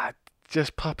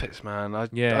 just puppets, man. I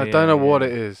don't know what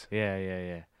it is.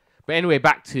 Yeah. But anyway,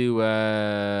 back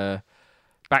to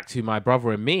My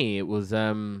Brother and Me. It was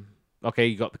okay.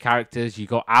 You got the characters. You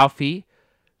got Alfie,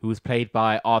 who was played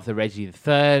by Arthur Reggie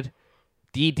III.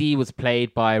 Dee Dee was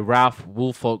played by Ralph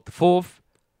Woolfolk IV.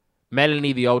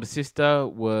 Melanie, the older sister,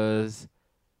 was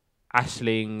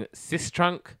Aisling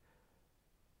Sistrunk.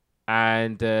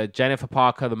 And Jennifer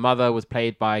Parker, the mother, was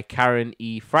played by Karen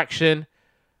E. Fraction.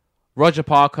 Roger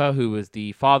Parker, who was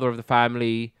the father of the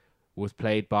family, was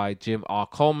played by Jim R.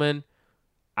 Coleman.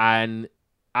 And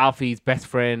Alfie's best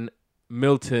friend,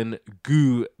 Milton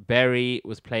Goo Berry,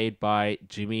 was played by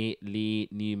Jimmy Lee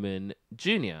Newman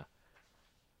Jr.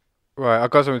 Right, I've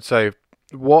got something to say.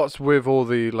 What's with all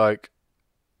the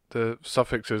the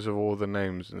suffixes of all the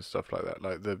names and stuff like that?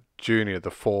 Like the junior,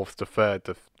 the fourth, the third.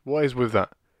 What is with that?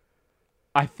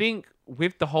 I think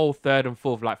with the whole third and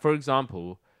fourth, like for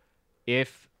example,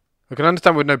 if I can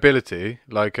understand with nobility,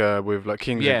 like with like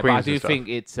kings and queens. Yeah, but I do and stuff. think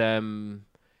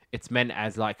it's meant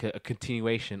as like a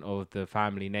continuation of the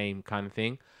family name kind of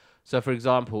thing. So for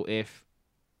example, if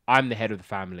I'm the head of the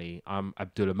family, I'm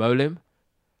Abdullah Molim,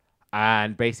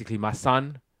 and basically my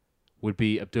son would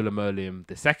be Abdullah Molim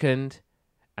II,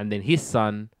 and then his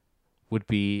son would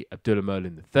be Abdullah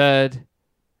Molim III,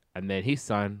 and then his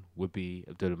son would be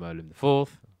Abdullah Molim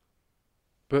IV.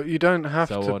 But you don't have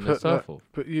so to on put and so that. forth.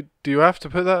 But do you have to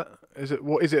put that? Is it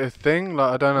a thing?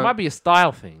 Like I don't know. It might be a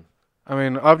style thing. I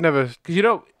mean, I've never.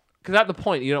 Because at the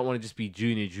point you don't want to just be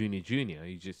junior.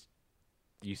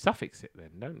 You suffix it then,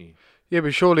 don't you? Yeah,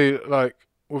 but surely, like,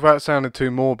 without sounding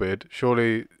too morbid,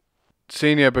 surely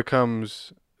senior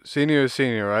becomes senior is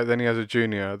senior, right? Then he has a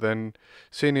junior. Then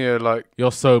senior, like,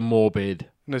 You're so morbid.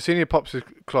 no, senior pops his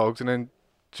clogs, and then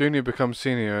junior becomes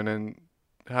senior, and then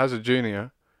has a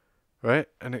junior, right?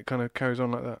 And it kind of carries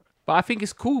on like that. But I think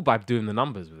it's cool by doing the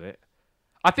numbers with it.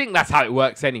 I think that's how it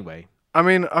works anyway. I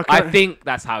mean, I think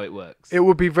that's how it works. It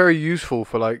would be very useful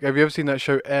for, like, have you ever seen that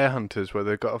show Air Hunters, where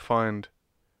they've got to find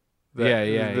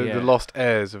the lost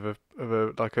heirs of a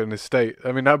like an estate?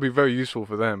 I mean, that would be very useful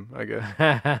for them, I guess.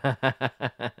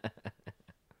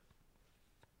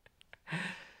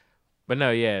 But no,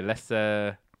 yeah, let's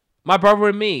My Brother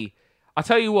and Me. I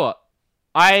tell you what,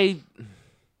 I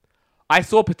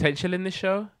saw potential in this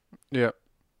show. Yeah.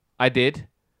 I did.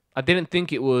 I didn't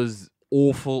think it was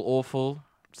awful.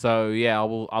 So yeah,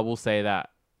 I will say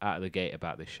that out of the gate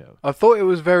about this show. I thought it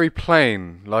was very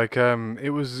plain. Like,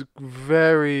 it was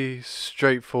very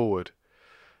straightforward.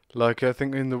 Like, I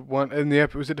think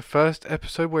was it the first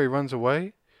episode where he runs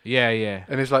away? Yeah.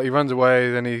 And it's like he runs away,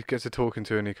 then he gets a talking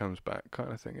to, and he comes back,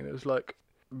 kind of thing. And it was like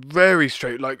very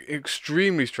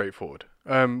extremely straightforward.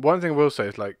 One thing I will say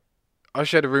is like, I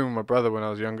shared a room with my brother when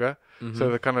I was younger, so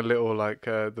the kind of little like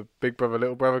the big brother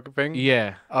little brother thing.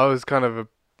 Yeah. I thought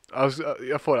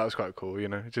that was quite cool,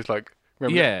 just like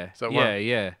Yeah.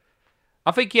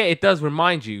 I think it does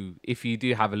remind you, if you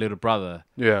do have a little brother,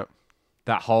 Yeah.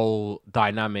 that whole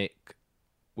dynamic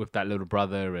with that little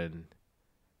brother and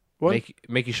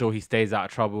making sure he stays out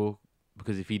of trouble,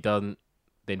 because if he doesn't,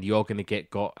 then you're gonna get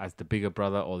got as the bigger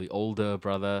brother or the older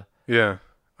brother. Yeah.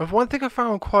 One thing I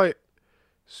found quite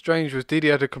strange was Didi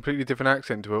had a completely different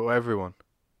accent to everyone.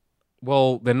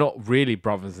 Well, they're not really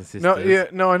brothers and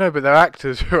sisters. No, I know, but they're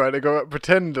actors, right? They go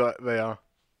pretend like they are.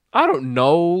 I don't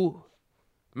know.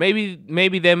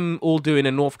 Maybe them all doing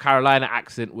a North Carolina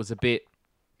accent was a bit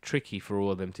tricky for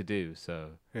all of them to do.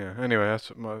 So yeah. Anyway,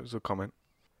 that was a comment.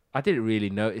 I didn't really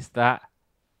notice that.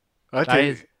 I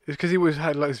did. It's because he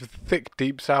had like this thick,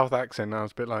 deep South accent. I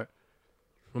was a bit like,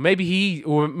 well, maybe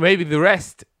the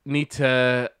rest need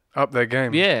to up their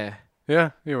game. Yeah.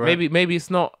 Yeah, you're right. Maybe it's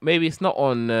not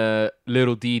on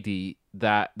little Didi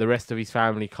that the rest of his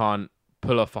family can't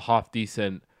pull off a half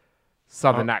decent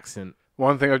Southern accent.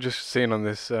 One thing I've just seen on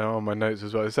this on my notes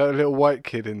as well is that little white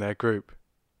kid in their group.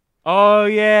 Oh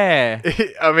yeah.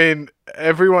 I mean,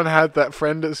 everyone had that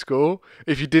friend at school.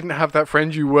 If you didn't have that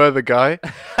friend, you were the guy.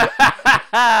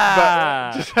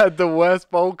 But just had the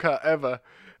worst bowl cut ever,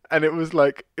 and it was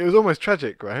almost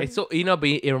tragic, right? It's but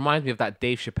it reminds me of that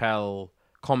Dave Chappelle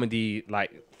comedy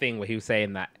thing where he was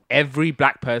saying that every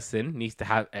black person needs to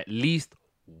have at least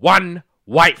one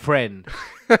white friend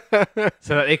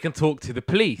so that they can talk to the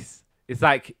police. It's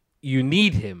like you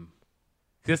need him.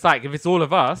 It's like if it's all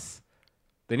of us,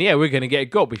 then yeah, we're gonna get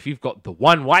got. But if you've got the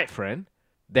one white friend,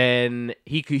 then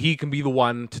he can be the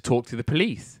one to talk to the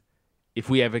police if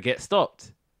we ever get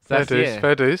stopped. So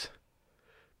fair dues.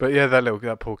 But yeah,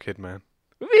 that poor kid, man.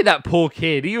 Look at that poor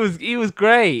kid. He was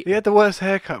great. He had the worst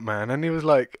haircut, man, and he was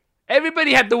like.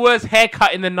 Everybody had the worst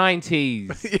haircut in the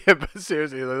 90s. Yeah, but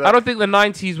seriously, I don't think the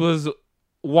 90s was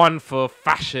one for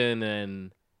fashion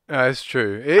and. It's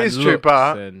true. It is true,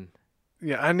 but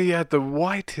yeah, and he had the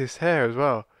whitest hair as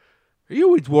well. He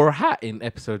always wore a hat in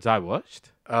episodes I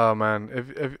watched. Oh man,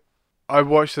 if I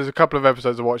watched, there's a couple of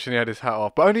episodes I watched and he had his hat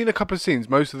off, but only in a couple of scenes.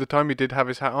 Most of the time he did have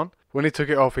his hat on. When he took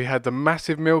it off, he had the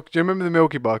massive milk. Do you remember the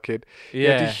Milky Bar kid? Yeah. He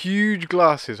had the huge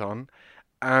glasses on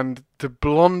and the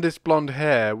blondest blonde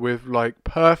hair with like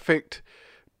perfect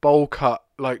bowl cut,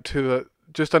 like to the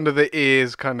just under the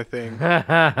ears kind of thing,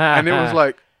 and it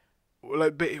was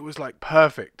but it was like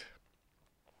perfect.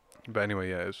 But anyway,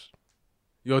 yeah,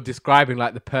 You're describing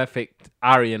like the perfect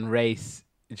Aryan race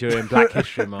during Black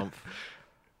History Month.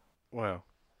 Wow.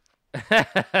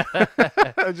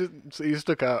 You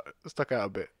stuck out a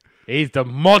bit. He's the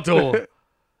model.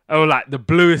 Oh, like the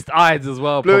bluest eyes as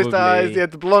well. Bluest probably. eyes. He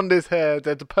had the blondest hair. He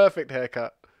had the perfect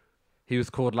haircut. He was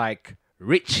called like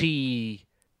Richie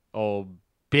or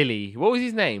Billy. What was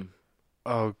his name?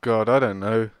 Oh God, I don't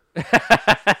know.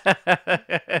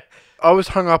 I was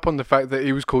hung up on the fact that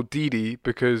he was called Didi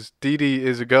because Didi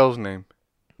is a girl's name.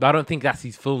 I don't think that's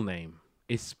his full name.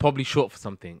 It's probably short for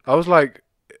something. I was like,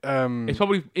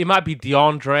 it might be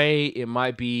DeAndre. It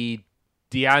might be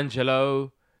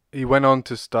D'Angelo. He went on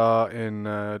to star in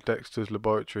Dexter's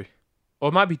Laboratory. Or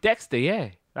it might be Dexter,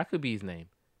 yeah. That could be his name.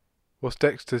 What's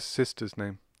Dexter's sister's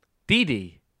name?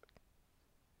 Didi.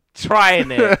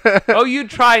 Trying it. Oh, you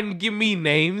try and give me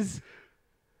names.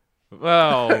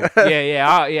 Well,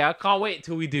 yeah. I can't wait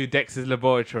till we do Dexter's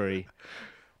Laboratory.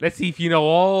 Let's see if you know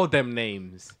all them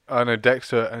names. I know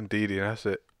Dexter and Didi, and that's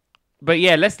it. But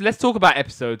yeah, let's talk about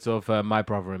episodes of My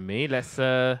Brother and Me. Let's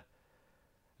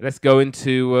go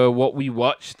into what we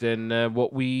watched and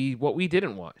what we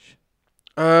didn't watch.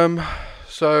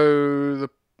 So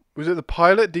was it the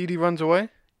pilot? Didi runs away.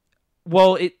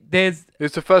 Well, it's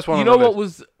the first one. You know what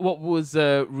was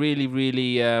really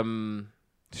really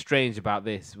strange about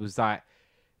this was that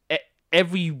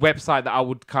every website that I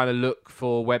would kind of look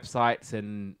for websites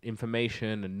and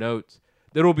information and notes,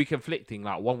 they'd all be conflicting.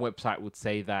 Like one website would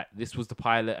say that this was the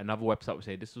pilot, another website would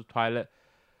say this was pilot.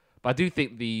 But I do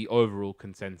think the overall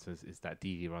consensus is that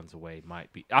Didi Runs Away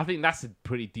might be. I think that's a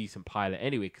pretty decent pilot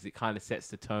anyway, because it kind of sets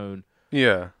the tone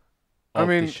Yeah. I of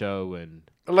mean, the show. And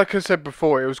like I said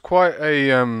before, it was quite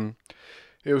a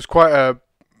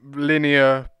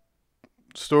linear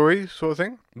story sort of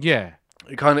thing. yeah,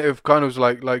 It kind of was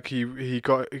like he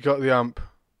got the ump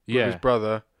with his yeah.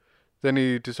 brother. Then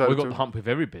he We decided got to the hump with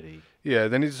everybody.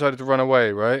 then he decided to run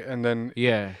away, right? And then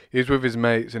Yeah. he was with his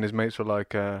mates, and his mates were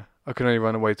like, I can only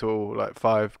run away till like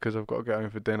 5 because I've got to get home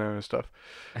for dinner and stuff.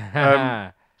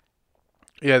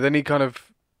 Yeah, then he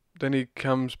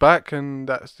comes back, and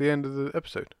that's the end of the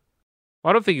episode.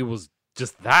 I don't think it was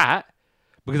just that,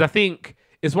 because I think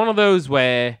it's one of those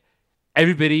where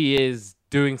everybody is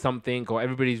doing something, or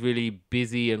everybody's really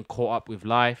busy and caught up with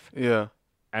life. Yeah.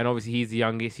 And obviously he's the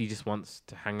youngest. He just wants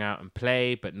to hang out and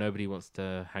play, but nobody wants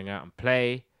to hang out and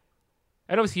play.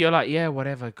 And obviously you're like, yeah,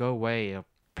 whatever, go away. I'll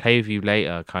play with you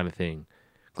later, kind of thing.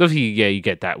 'Cause obviously, yeah, you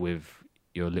get that with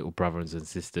your little brothers and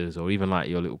sisters, or even like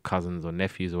your little cousins or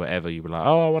nephews or whatever. You were like,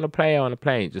 oh, I want to play.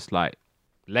 And just like,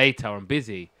 later, I'm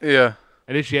busy. Yeah.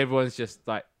 And literally everyone's just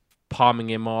like palming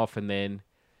him off. And then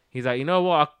he's like, you know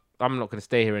what? I'm not going to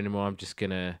stay here anymore. I'm just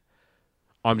gonna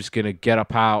get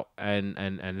up out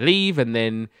and leave. And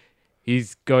then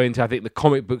he's going to, I think, the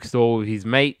comic book store with his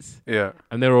mates. Yeah.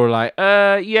 And they're all like,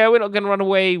 yeah, we're not going to run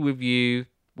away with you.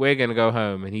 We're going to go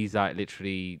home. And he's like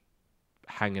literally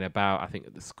hanging about, I think,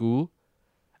 at the school.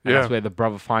 And that's where the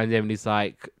brother finds him. And he's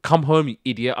like, come home, you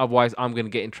idiot. Otherwise, I'm going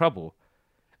to get in trouble.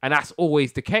 And that's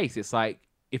always the case. It's like,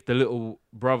 if the little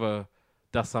brother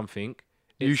does something,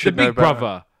 You it's should the know big better.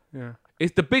 brother. Yeah.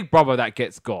 It's the big brother that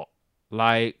gets got.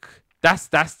 Like, that's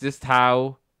just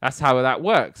how that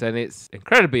works. And it's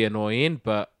incredibly annoying,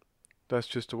 but That's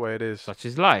just the way it is. such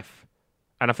is life.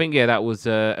 And I think, yeah, that was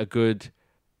a good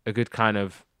kind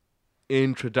of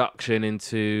introduction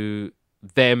into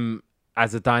them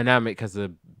as a dynamic, as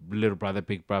a little brother,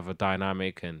 big brother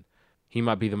dynamic. And he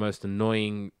might be the most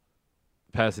annoying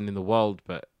person in the world,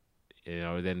 but, you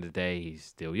know, at the end of the day, he's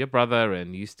still your brother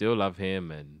and you still love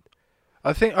him. And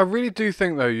I really do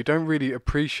think, though, you don't really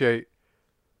appreciate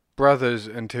brothers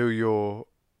until you're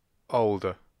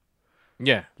older.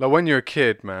 yeah. Like, when you're a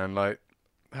kid, man, like,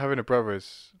 having a brother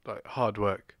is, like, hard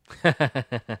work.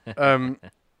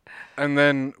 And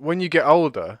then when you get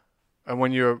older, and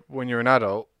when you're an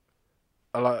adult,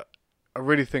 I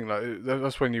really think, like,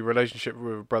 that's when your relationship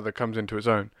with a brother comes into its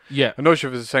own. Yeah. I'm not sure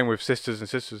if it's the same with sisters and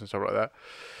stuff like that.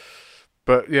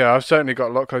 But yeah, I've certainly got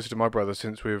a lot closer to my brother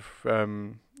since we've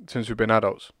been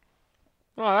adults.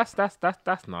 Oh, that's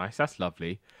nice. That's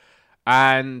lovely.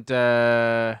 And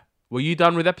were you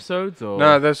done with episodes, or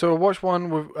No, so I watched one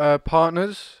with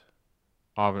partners.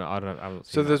 I haven't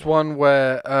seen So that there's one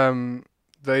where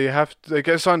they get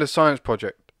assigned a science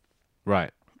project,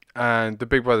 Right. and the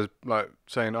big brother's like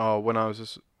saying, "Oh, when I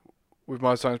was with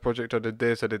my science project, I did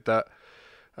this, I did that,"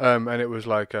 and it was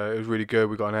like it was really good.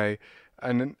 We got an A,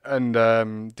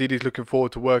 and Dee Dee's looking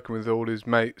forward to working with all his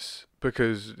mates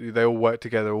because they all work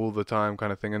together all the time,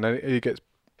 kind of thing. And then he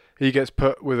gets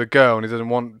put with a girl, and he doesn't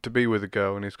want to be with a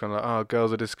girl, and he's kind of like, "Oh,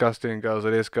 girls are disgusting, girls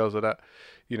are this, girls are that,"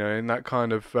 you know, in that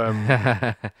kind of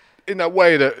in that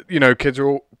way that, you know, kids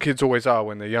always are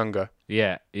when they're younger.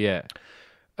 Yeah.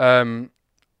 And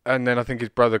then I think his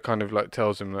brother kind of like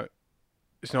tells him that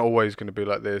it's not always going to be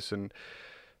like this, and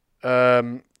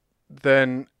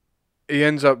then he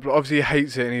ends up, obviously he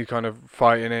hates it and he's kind of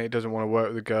fighting it. He doesn't want to work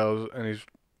with the girls, and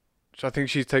so I think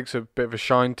she takes a bit of a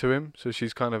shine to him, so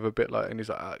she's kind of a bit like, and he's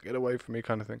like, get away from me,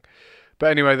 kind of thing.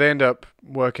 But anyway, they end up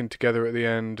working together at the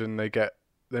end, and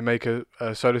they make a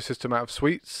solar system out of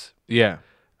sweets, Yeah.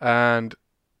 and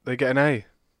they get an A.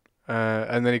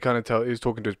 And then he was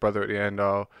talking to his brother at the end.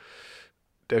 "Oh,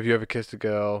 have you ever kissed a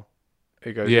girl?"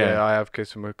 He goes, Yeah. "Yeah, I have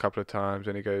kissed him a couple of times."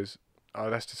 And he goes, "Oh,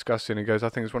 that's disgusting." He goes, "I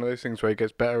think it's one of those things where it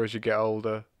gets better as you get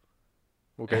older,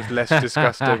 or gets less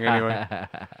disgusting anyway."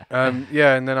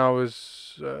 Yeah, and then I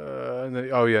was, and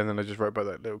then I just wrote about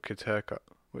that little kid's haircut,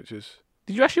 which is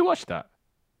Did you actually watch that?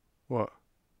 what?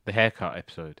 The haircut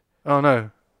episode? Oh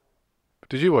no,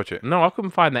 did you watch it? No, I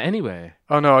couldn't find that anywhere.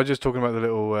 Oh no, I was just talking about the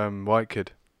little white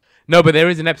kid. No, but there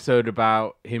is an episode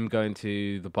about him going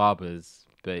to the barbers,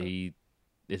 but he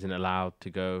isn't allowed to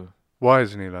go. Why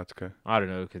isn't he allowed to go? I don't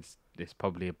know, because there's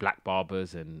probably a black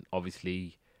barbers, and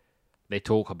obviously they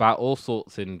talk about all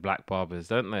sorts in black barbers,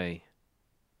 don't they?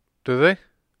 Do they?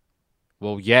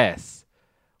 Well, yes.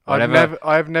 I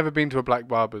have never been to a black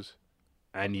barber's.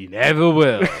 And you never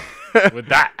will with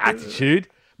that attitude.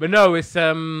 But no, it's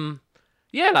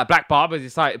like black barbers.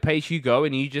 It's like a place you go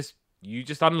and you just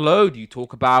unload. You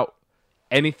talk about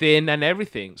anything and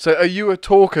everything. So are you a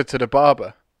talker to the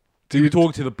barber? You be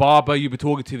talking to the barber. You be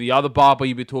talking to the other barber.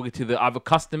 You be talking to the other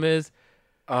customers.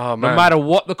 Oh No man. matter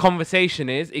what the conversation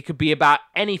is, it could be about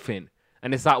anything.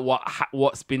 and it's like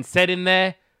what's been said in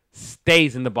there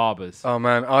stays in the barbers. Oh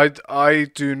man, I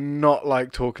do not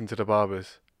like talking to the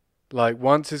barbers. Like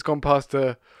once it's gone past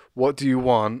the what do you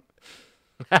want,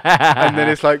 and then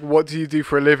it's like what do you do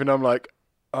for a living? I'm like,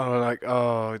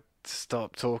 oh,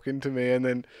 stop talking to me. And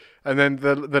then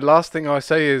the last thing I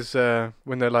say is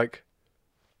when they're like,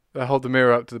 they hold the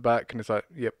mirror up to the back and it's like,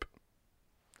 yep,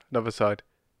 another side,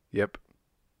 yep,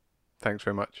 thanks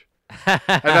very much. And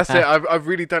that's it. I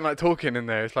really don't like talking in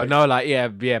there. It's like no, like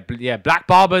yeah. Black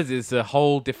barbers is a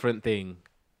whole different thing,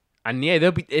 and yeah,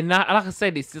 they'll be. And like I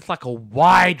said, it's just like a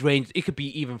wide range. It could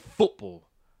be even football,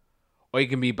 or it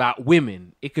can be about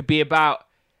women. It could be about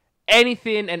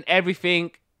anything and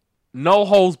everything. No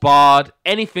holes barred.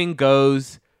 Anything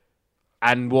goes,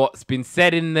 and what's been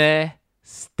said in there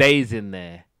stays in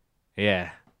there. Yeah.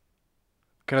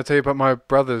 Can I tell you about my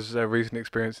brother's recent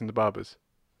experience in the barbers?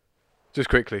 Just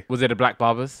quickly. Was it a black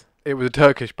barbers? It was a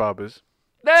Turkish barbers.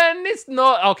 Then it's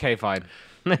not okay. Fine.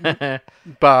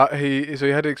 But he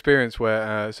had an experience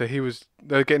where they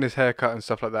were getting his hair cut and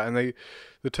stuff like that, and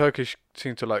the Turkish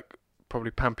seem to like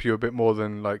probably pamper you a bit more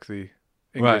than like the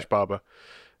English barber.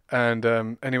 And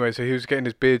anyway, so he was getting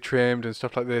his beard trimmed and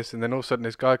stuff like this, and then all of a sudden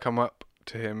this guy come up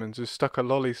to him and just stuck a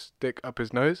lolly stick up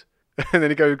his nose, and then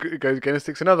he goes again and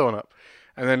sticks another one up.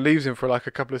 And then leaves him for like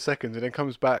a couple of seconds, and then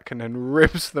comes back and then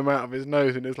rips them out of his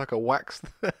nose, and it's like a wax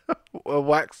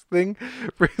thing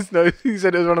for his nose. He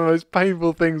said it was one of the most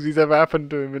painful things he's ever happened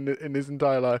to him in his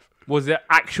entire life. Was it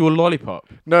actual lollipop?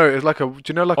 No, it was like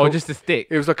just a stick?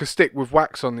 It was like a stick with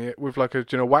wax on the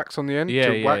wax on the end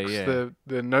to wax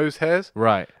the nose hairs.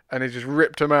 Right. And he just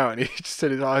ripped them out, and he just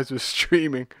said his eyes were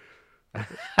streaming.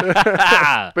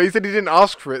 But he said he didn't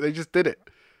ask for it; they just did it.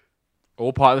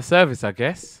 All part of the service, I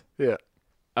guess. Yeah.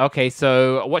 Okay,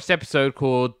 so I watched an episode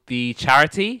called The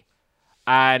Charity,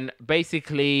 and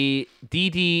basically Dee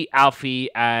Dee, Alfie,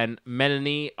 and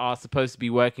Melanie are supposed to be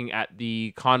working at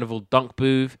the Carnival Dunk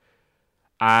booth,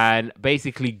 and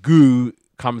basically Goo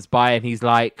comes by and he's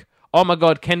like, oh my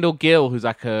god, Kendall Gill, who's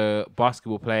like a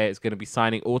basketball player, is going to be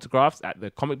signing autographs at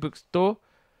the comic book store,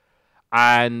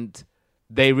 and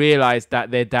they realize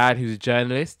that their dad, who's a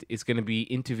journalist, is going to be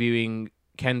interviewing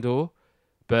Kendall,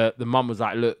 but the mum was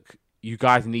like, look, you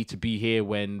guys need to be here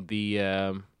when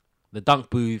the dunk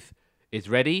booth is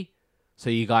ready. So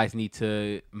you guys need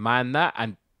to man that.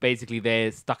 And basically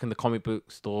they're stuck in the comic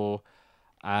book store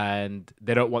and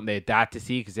they don't want their dad to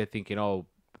see because they're thinking, oh,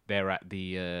 they're at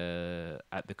the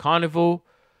carnival.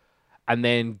 And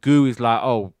then Goo is like,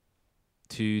 oh,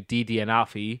 to Dee Dee and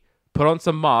Alfie, put on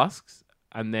some masks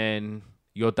and then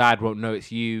your dad won't know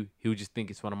it's you. He'll just think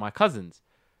it's one of my cousins.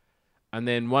 And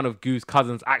then one of Goo's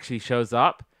cousins actually shows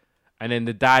up. And then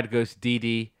the dad goes to Dee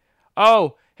Dee,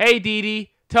 oh, hey, Dee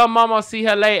Dee, tell Mom I'll see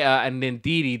her later. And then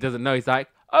Dee Dee doesn't know. He's like,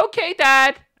 okay,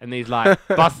 Dad. And he's like,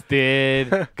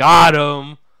 busted. Got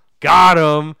him.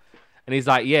 And he's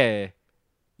like, yeah,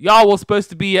 y'all were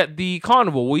supposed to be at the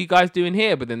carnival. What are you guys doing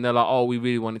here? But then they're like, oh, we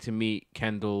really wanted to meet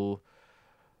Kendall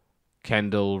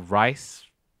Rice.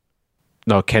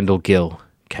 No, Kendall Gill.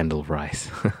 Kendall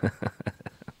Rice.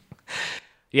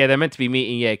 Yeah, they're meant to be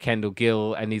meeting, Kendall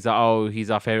Gill, and he's like, oh,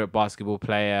 he's our favorite basketball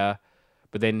player.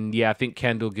 But then, I think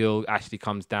Kendall Gill actually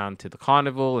comes down to the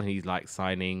carnival, and he's like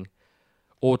signing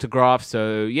autographs.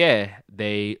 So,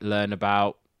 they learn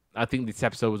about, I think this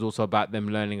episode was also about them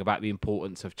learning about the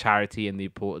importance of charity and the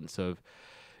importance of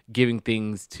giving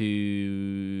things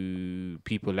to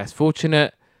people less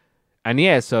fortunate.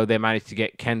 And so they managed to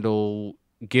get Kendall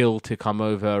Gill to come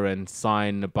over and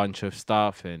sign a bunch of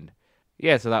stuff, and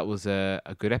so that was a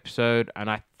good episode. And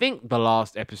I think the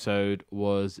last episode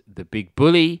was the big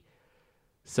bully.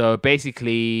 So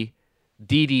basically,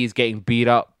 Dee Dee is getting beat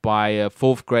up by a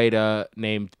 4th grader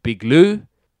named Big Lou.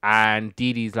 And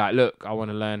Dee Dee's like, look, I want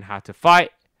to learn how to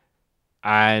fight.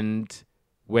 And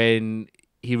when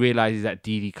he realizes that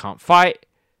Dee Dee can't fight,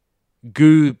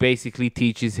 Goo basically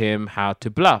teaches him how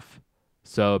to bluff.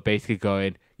 So basically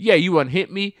going, yeah, you want to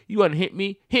hit me? You want to hit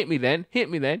me? Hit me then. Hit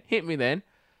me then. Hit me then.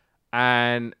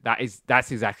 And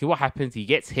that's exactly what happens. He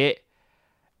gets hit,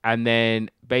 and then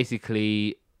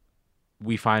basically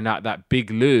we find out that Big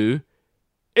Lou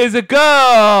is a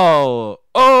girl.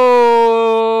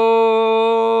 Oh,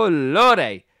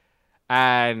 Lordy.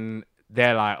 And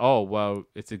they're like, oh, well,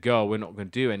 it's a girl. We're not going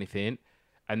to do anything.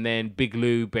 And then Big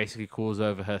Lou basically calls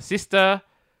over her sister.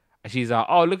 And she's like,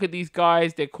 oh, look at these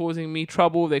guys. They're causing me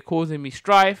trouble. They're causing me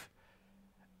strife.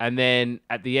 And then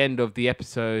at the end of the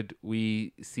episode,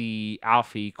 we see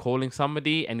Alfie calling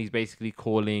somebody, and he's basically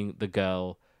calling the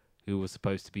girl who was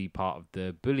supposed to be part of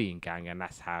the bullying gang, and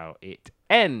that's how it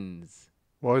ends.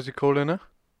 What was he calling her?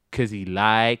 'cause he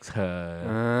likes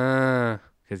her. Ah.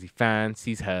 'Cause he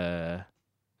fancies her.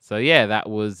 So yeah, that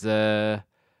was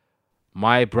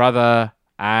My Brother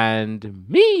and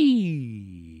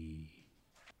Me.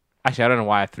 Actually, I don't know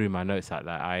why I threw my notes like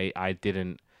that. I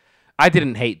didn't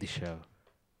hate the show.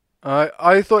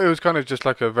 I thought it was kind of just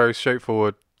like a very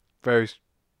straightforward, very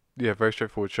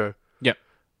straightforward show. Yep.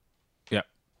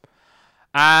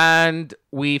 And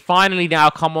we finally now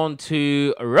come on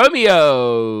to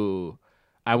Romeo.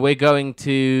 And we're going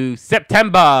to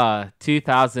September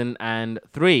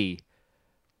 2003.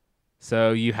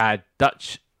 So you had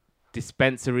Dutch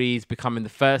dispensaries becoming the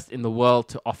first in the world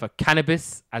to offer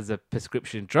cannabis as a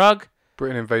prescription drug.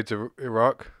 Britain invades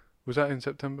Iraq. Was that in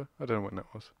September? I don't know when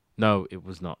that was. No, it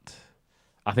was not.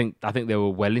 I think they were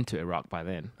well into Iraq by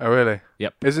then. Oh, really?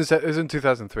 Yep. Isn't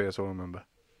 2003? That's all I remember.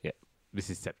 Yep. This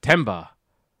is September.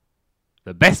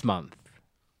 The best month.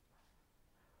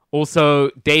 Also,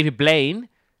 David Blaine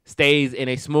stays in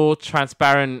a small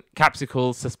transparent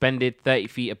capsule suspended 30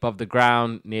 feet above the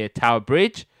ground near Tower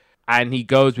Bridge, and he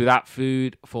goes without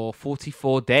food for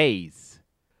 44 days.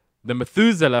 The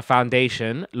Methuselah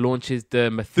Foundation launches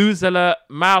the Methuselah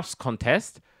Mouse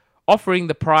Contest, offering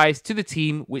the prize to the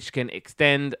team which can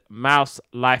extend mouse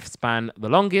lifespan the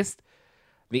longest.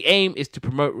 The aim is to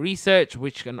promote research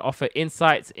which can offer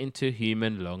insights into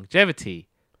human longevity.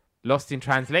 Lost in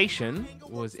Translation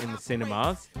was in the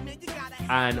cinemas,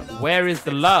 and Where is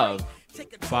the Love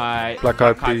by Black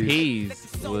Eyed Peas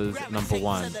Peas was number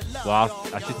one. Well,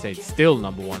 I should say still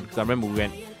number one, because I remember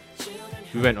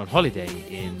we went on holiday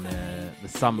in the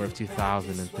summer of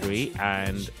 2003,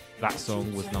 and that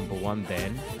song was number one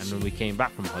then. And when we came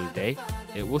back from holiday,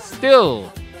 it was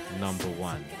still number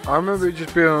one. I remember it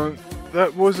just being on.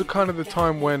 That was the kind of the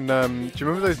time when. Do you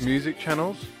remember those music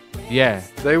channels? Yeah.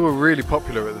 They were really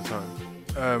popular at the time,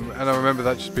 and I remember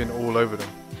that just being all over them.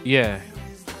 Yeah.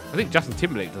 I think Justin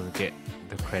Timberlake doesn't get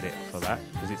the credit for that,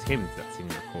 because it's him that's singing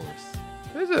the chorus.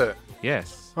 Is it?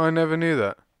 Yes. I never knew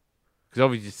that. Because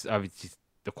obviously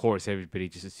the chorus, everybody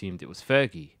just assumed it was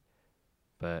Fergie,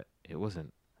 but it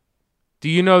wasn't. Do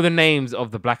you know the names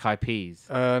of the Black Eyed Peas?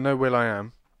 No, Will I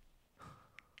Am.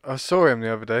 I saw him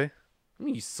the other day. I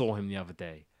mean, you saw him the other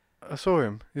day. I saw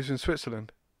him. He was in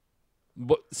Switzerland.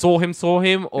 But saw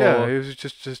him, or Yeah, he was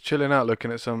just chilling out,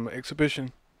 looking at some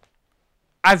exhibition.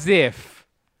 as if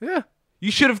Yeah.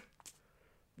 you should have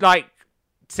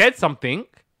said something.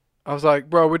 I was like,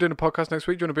 bro, we're doing a podcast next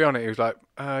week. Do you want to be on it? He was like,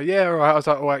 yeah, all right. I was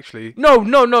like, oh, actually. No,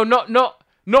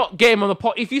 not get him on the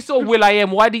pot. If you saw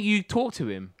Will.i.am, why didn't you talk to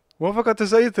him? What have I got to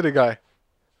say to the guy?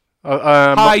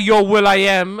 Hi, you're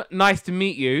Will.i.am. Nice to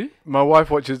meet you. My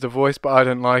wife watches The Voice, but I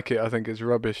don't like it. I think it's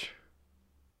rubbish.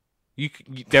 You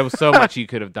there was so much you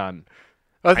could have done,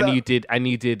 I and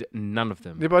you did none of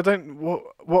them. Yeah, but I don't. What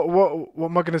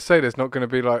am I going to say? There's not going to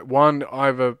be like one.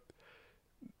 Either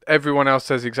everyone else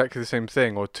says exactly the same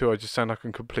thing, or two, I just sound like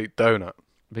a complete donut.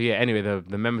 But yeah, anyway,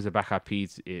 the members of Black Eyed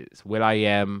Peas, it's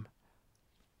Will.i.am,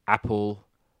 Apple,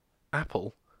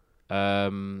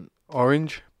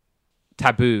 Orange,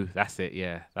 Taboo. That's it.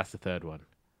 Yeah, that's the third one,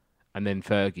 and then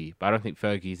Fergie. But I don't think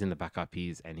Fergie's in the Black Eyed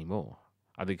Peas anymore.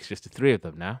 I think it's just the three of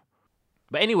them now.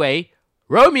 But anyway,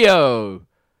 Romeo.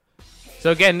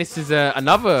 So again, this is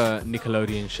another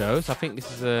Nickelodeon show. So I think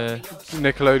this is a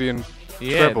Nickelodeon.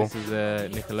 Treble. This is a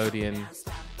Nickelodeon.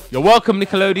 You're welcome,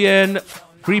 Nickelodeon.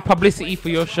 Free publicity for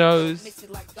your shows.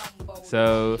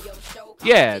 So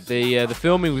yeah, the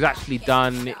filming was actually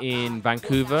done in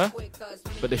Vancouver,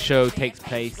 but the show takes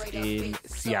place in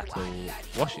Seattle,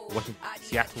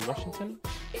 Washington.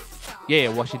 Yeah,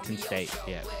 Washington State.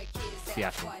 Yeah,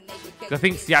 Seattle. I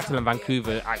think Seattle and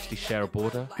Vancouver actually share a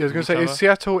border. Yeah, I was going to say, is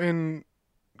Seattle in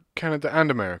Canada and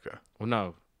America? Well,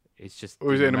 no, it's just.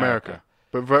 Or is it in America?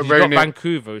 But You've very got near.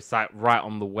 Vancouver. It's like right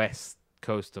on the west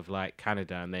coast of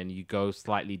Canada, and then you go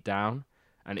slightly down,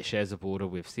 and it shares a border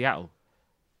with Seattle.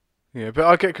 Yeah, but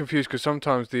I get confused because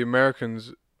sometimes the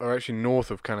Americans are actually north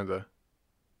of Canada,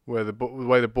 where the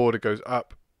way the border goes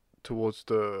up towards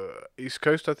the east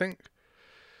coast, I think.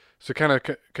 So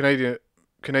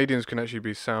Canadians can actually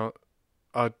be south.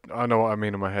 I know what I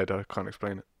mean in my head. I can't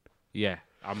explain it. Yeah,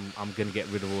 I'm gonna get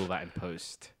rid of all that in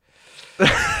post.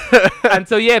 And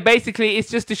so yeah, basically it's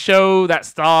just a show that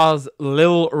stars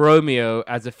Lil Romeo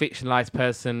as a fictionalized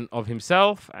person of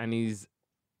himself, and he's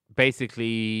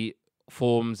basically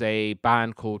forms a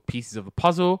band called Pieces of the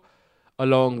Puzzle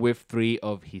along with three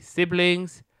of his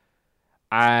siblings,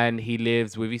 and he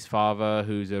lives with his father,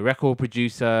 who's a record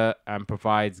producer, and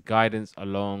provides guidance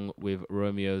along with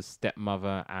Romeo's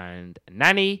stepmother and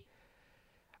nanny.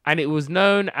 And it was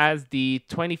known as the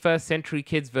 21st Century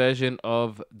Kids version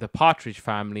of The Partridge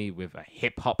Family with a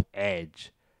hip-hop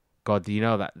edge. God, do you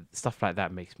know that stuff like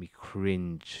that makes me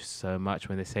cringe so much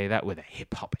when they say that with a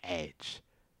hip hop edge.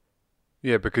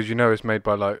 Yeah, because you know it's made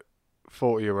by like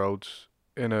 40-year-olds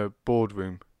in a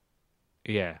boardroom.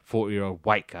 Yeah, 40-year-old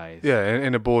white guys. Yeah,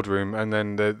 in a boardroom, and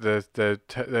then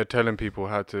they're telling people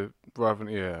how to rather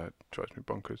than it drives me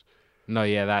bonkers. No,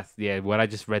 yeah, when I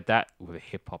just read that with a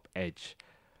hip hop edge,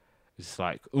 it's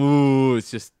like, ooh, it's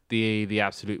just the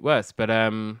absolute worst. But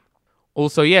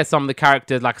also, yeah, some of the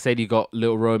characters, like I said, you got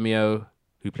Little Romeo,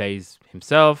 who plays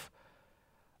himself,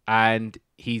 and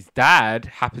his dad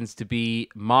happens to be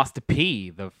Master P,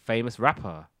 the famous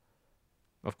rapper.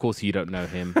 Of course, you don't know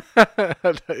him.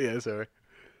 Yeah, sorry.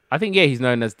 I think, yeah, he's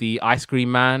known as the Ice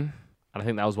Cream Man. And I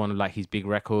think that was one of like his big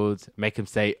records. Make Him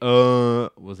Say,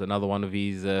 was another one of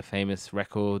his famous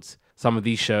records. Some of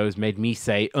these shows made me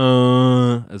say,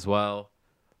 as well.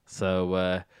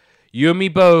 So, you and me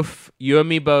both,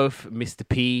 Mr.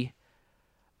 P.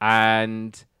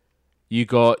 And you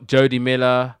got Jodie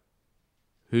Miller,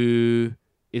 who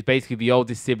is basically the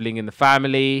oldest sibling in the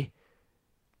family.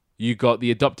 You got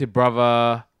the adopted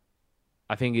brother,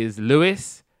 I think is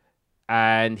Lewis,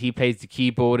 and he plays the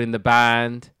keyboard in the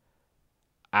band.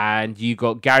 And you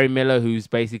got Gary Miller, who's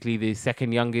basically the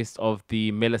second youngest of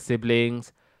the Miller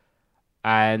siblings.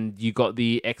 And you got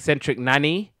the eccentric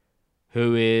nanny,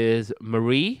 who is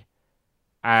Marie.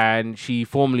 And she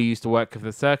formerly used to work for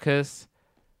the circus.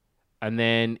 And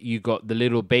then you got the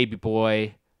little baby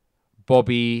boy,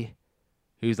 Bobby,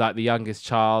 who's like the youngest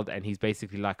child. And he's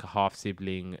basically like a half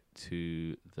sibling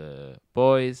to the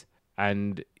boys.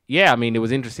 And yeah, I mean, it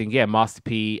was interesting. Yeah, Master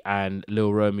P and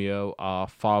Lil Romeo are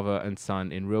father and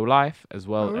son in real life, as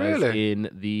well as in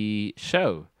the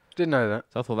show. Didn't know that.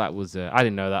 So I thought that was, I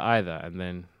didn't know that either. And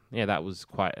then, yeah, that was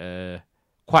quite a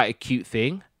cute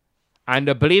thing. And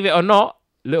believe it or not,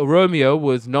 Little Romeo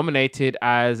was nominated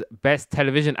as Best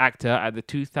Television Actor at the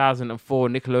 2004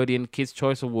 Nickelodeon Kids'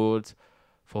 Choice Awards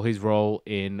for his role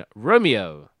in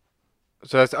Romeo.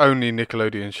 So that's only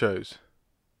Nickelodeon shows,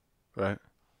 right?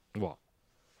 What?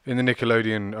 In the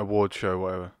Nickelodeon award show,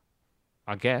 whatever.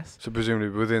 I guess. So presumably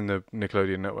within the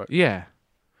Nickelodeon network. Yeah.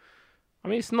 I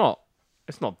mean, it's not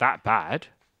that bad.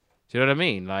 Do you know what I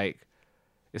mean? Like,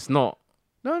 it's not.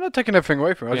 No, I'm not taking everything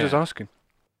away from it. I was just asking.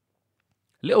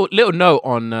 Little note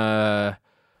on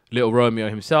Little Romeo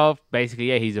himself. Basically,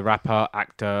 yeah, he's a rapper,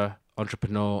 actor,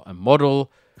 entrepreneur, and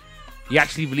model. He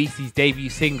actually released his debut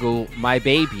single, My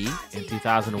Baby, in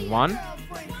 2001.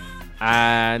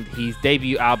 And his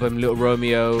debut album, Little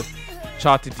Romeo,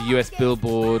 charted the US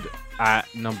Billboard at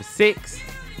number 6.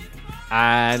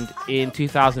 And in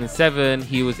 2007,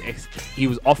 he was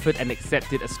offered and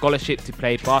accepted a scholarship to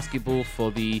play basketball for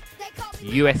the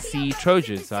USC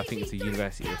Trojans. So I think it's the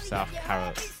University of South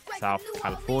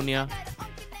California.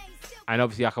 And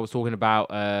obviously, like I was talking about,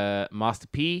 Master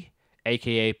P,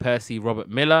 aka Percy Robert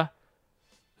Miller,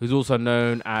 who's also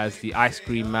known as the Ice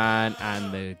Cream Man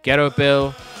and the Ghetto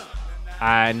Bill.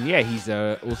 And yeah, he's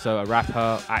also a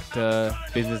rapper, actor,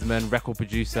 businessman, record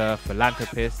producer,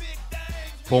 philanthropist,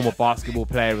 former basketball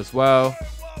player as well.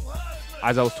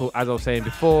 As I was saying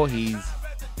before, his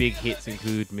big hits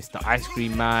include Mr. Ice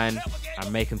Cream Man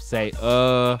and Make Him Say,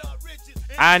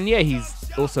 And yeah,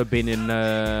 he's also been in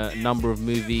a number of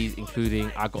movies,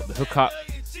 including I Got the Hookup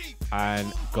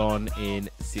and Gone in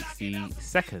 60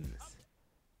 Seconds.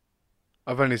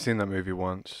 I've only seen that movie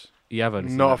once. Yeah, I've only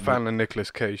seen Not a fan of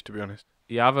Nicolas Cage, to be honest.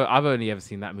 Yeah, I've only ever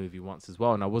seen that movie once as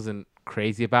well, and I wasn't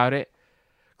crazy about it.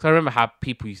 Because I remember how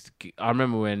people I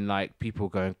remember when like people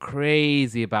were going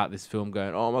crazy about this film,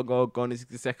 going, "Oh my god, Gone in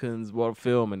 60 Seconds, what a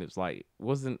film!" And it was like, it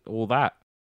wasn't all that.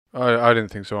 I didn't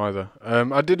think so either.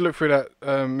 I did look through that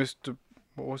Mr.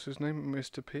 What was his name?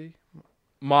 Mr. P?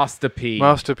 Master P.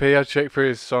 Master P. I checked through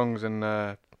his songs and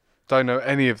don't know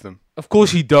any of them. Of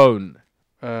course you don't.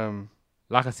 Um,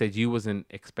 Like I said, you wasn't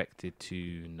expected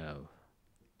to know.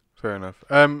 Fair enough.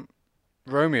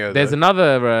 Romeo. There's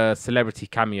another celebrity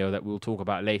cameo that we'll talk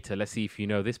about later. Let's see if you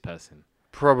know this person.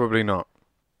 Probably not.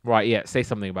 Right, yeah. Say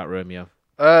something about Romeo.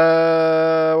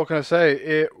 What can I say?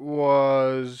 It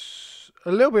was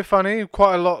a little bit funny.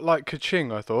 Quite a lot like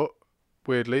Ka-Ching, I thought.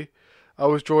 Weirdly. I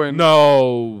was drawing...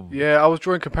 No! Yeah, I was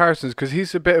drawing comparisons because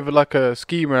he's a bit of like a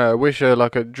schemer, a wisher,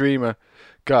 like a dreamer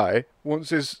guy. Wants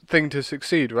his thing to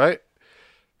succeed, right?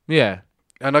 Yeah.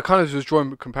 And I kind of was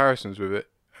drawing comparisons with it.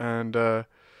 And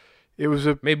it was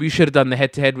a... Maybe we should have done the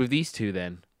head-to-head with these two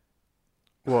then.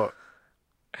 What?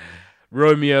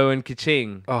 Romeo and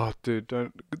Ka-Ching. Oh, dude,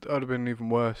 don't... That would have been even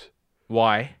worse.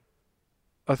 Why?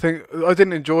 I think... I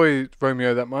didn't enjoy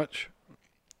Romeo that much.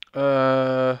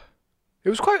 It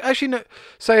was quite... Actually, no,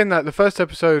 saying that, the first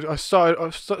episode, I start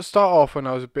off and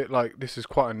I was a bit like, this is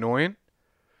quite annoying.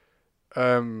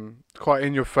 quite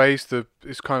in your face.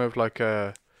 It's kind of like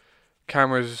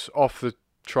cameras off the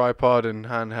tripod and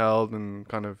handheld and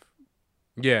kind of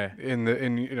Yeah. in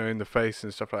the face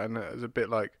and stuff like that. And it's a bit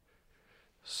like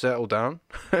settle down.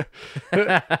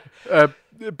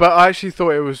 But I actually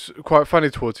thought it was quite funny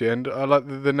towards the end. I like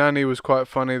the nanny was quite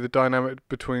funny. The dynamic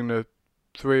between the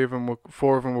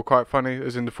four of them were quite funny,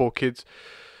 as in the four kids.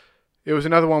 It was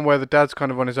another one where the dad's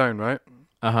kind of on his own, right?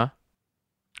 Uh-huh.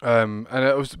 And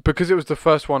it was because it was the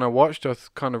first one I watched. I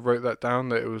kind of wrote that down,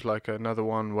 that it was like another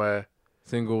one where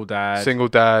Single dad. single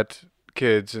dad,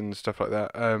 kids, and stuff like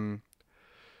that.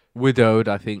 Widowed,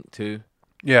 I think, too.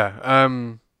 Yeah.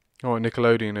 What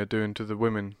Nickelodeon are doing to the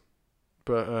women,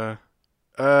 but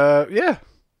yeah,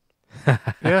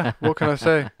 yeah. What can I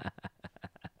say?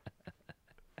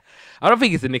 I don't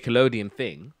think it's a Nickelodeon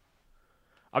thing.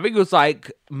 I think it was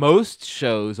like most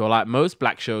shows, or like most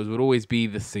black shows, would always be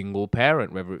the single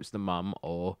parent, whether it's the mum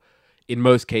or, in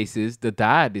most cases, the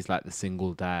dad is like the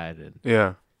single dad. And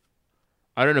Yeah.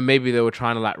 I don't know, maybe they were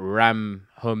trying to like ram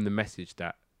home the message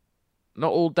that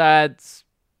not all dads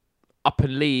up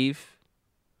and leave.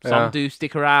 Some Yeah. do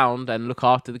stick around and look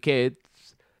after the kids.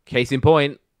 Case in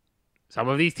point, some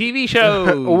of these TV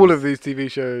shows. All of these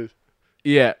TV shows.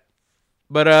 Yeah.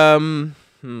 But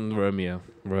Romeo.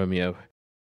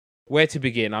 Where to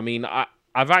begin? I mean, I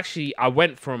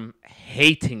went from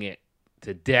hating it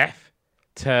to death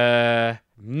to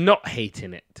not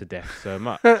hating it to death so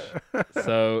much.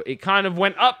 So it kind of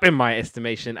went up in my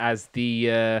estimation as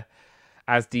the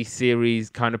series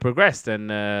kind of progressed.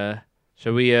 And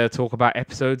shall we talk about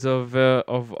episodes of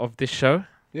this show?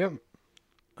 Yep.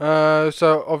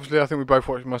 So obviously, I think we both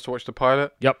must have watched the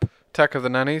pilot. Yep. Attack of the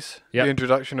Nannies. Yep. The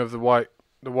introduction of the white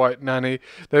nanny.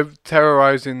 They're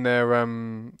terrorizing their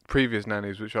previous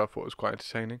nannies, which I thought was quite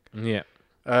entertaining. Yeah.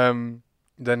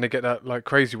 Then they get that like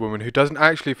crazy woman who doesn't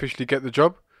actually officially get the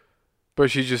job,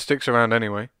 but she just sticks around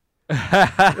anyway.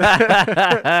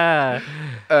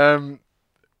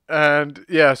 And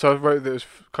yeah, so I wrote that it was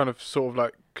kind of sort of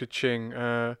like ka-ching.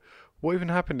 What even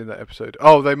happened in that episode?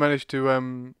 Oh, they managed to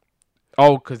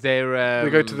Oh, because they're they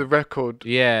go to the record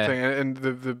yeah. thing, and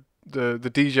the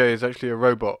DJ is actually a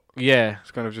robot. Yeah. It's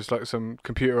kind of just like some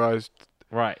computerized.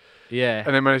 Right. Yeah.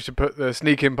 And they managed to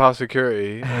sneak in past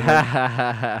security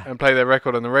and play their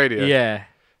record on the radio. Yeah.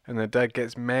 And their dad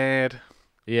gets mad.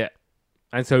 Yeah.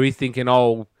 And so he's thinking,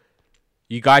 oh,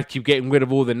 you guys keep getting rid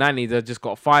of all the nannies. I just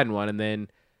got to find one. And then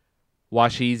while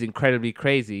she's incredibly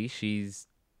crazy, she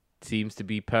seems to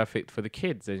be perfect for the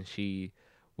kids. And she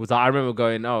was like, I remember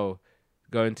going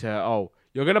to her,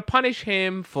 you're going to punish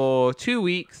him for 2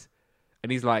 weeks.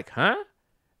 And he's like, huh?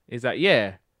 He's like,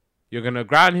 yeah, you're going to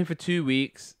ground him for 2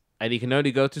 weeks and he can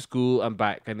only go to school and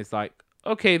back. And it's like,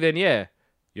 okay, then yeah,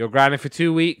 you're grounded for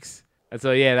 2 weeks. And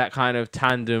so, yeah, that kind of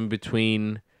tandem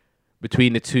between the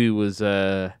two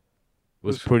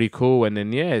was pretty cool. And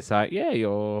then, yeah, it's like, yeah,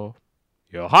 you're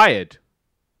hired.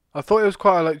 I thought it was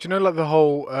quite like, do you know, like the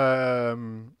whole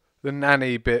the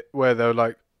nanny bit where they're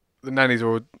like, the nannies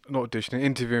are not auditioning,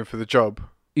 interviewing for the job.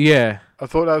 Yeah. I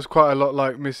thought that was quite a lot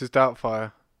like Mrs.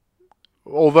 Doubtfire.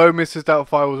 Although Mrs.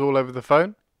 Doubtfire was all over the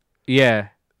phone. Yeah.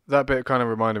 That bit kind of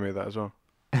reminded me of that as well.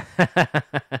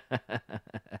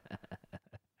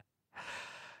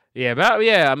 Yeah, but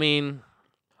yeah, I mean,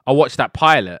 I watched that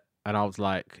pilot and I was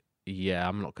like, yeah,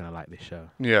 I'm not gonna like this show.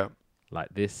 Yeah. Like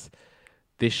this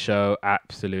show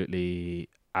absolutely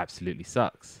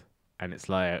sucks. And it's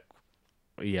like,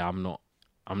 yeah, I'm not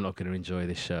gonna enjoy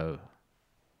this show.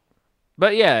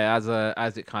 But yeah,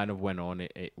 as it kind of went on,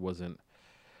 it wasn't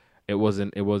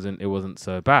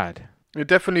so bad. It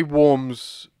definitely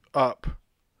warms up.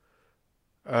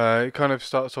 It kind of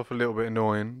starts off a little bit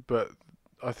annoying, but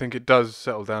I think it does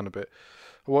settle down a bit.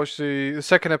 I watched the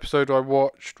second episode I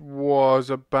watched was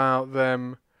about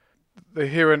them. They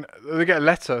get a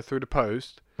letter through the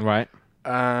post, Right.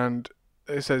 and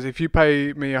it says, if you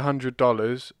pay me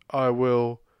 $100, I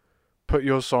will put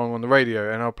your song on the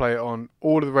radio, and I'll play it on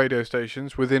all of the radio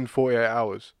stations within 48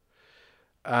 hours.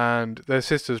 And their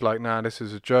sister's like, nah, this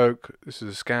is a joke, this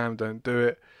is a scam, don't do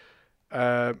it.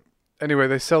 Anyway,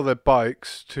 they sell their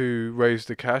bikes to raise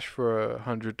the cash for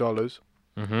 $100.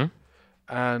 Mm-hmm.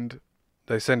 And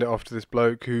they send it off to this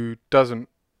bloke who doesn't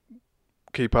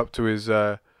keep up to his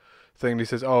thing. He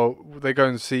says, they go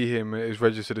and see him at his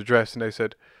registered address, and he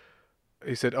said,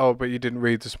 but you didn't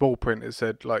read the small print. It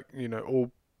said, like,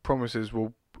 all promises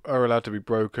are allowed to be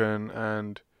broken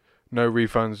and no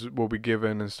refunds will be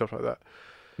given and stuff like that.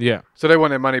 Yeah. So they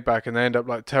want their money back, and they end up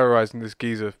like terrorizing this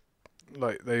geezer.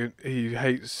 Like he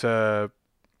hates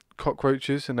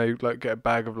cockroaches, and they like get a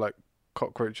bag of like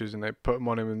cockroaches and they put them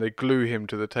on him and they glue him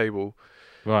to the table.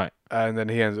 Right. and then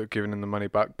he ends up giving him the money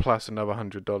back plus another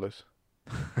 $100.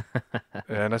 Yeah,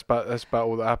 and that's about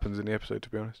all that happens in the episode, to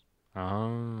be honest.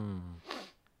 Oh.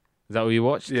 Is that what you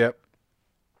watched? Yep.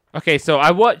 Okay, so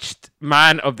I watched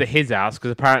Man of the His House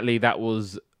because apparently that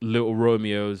was Little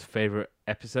Romeo's favorite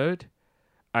episode.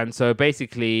 And so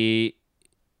basically,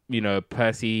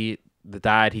 Percy, the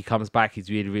dad, he comes back. He's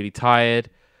really, really tired.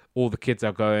 All the kids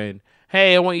are going,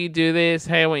 hey, I want you to do this.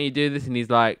 Hey, I want you to do this. And he's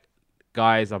like,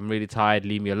 guys, I'm really tired.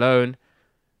 Leave me alone.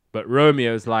 But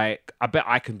Romeo's like, I bet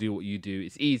I can do what you do.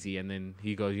 It's easy. And then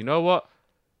he goes, you know what?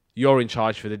 You're in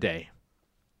charge for the day.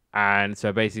 And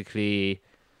so basically,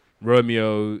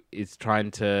 Romeo is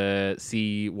trying to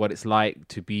see what it's like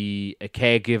to be a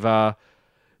caregiver,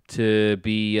 to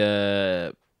be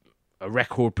a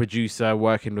record producer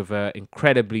working with an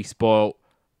incredibly spoiled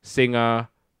singer.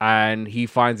 And he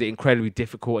finds it incredibly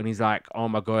difficult. And he's like, oh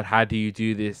my God, how do you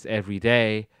do this every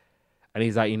day? And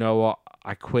he's like, you know what?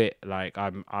 I quit. Like,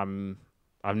 I've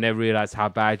never realized how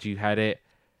bad you had it.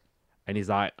 And he's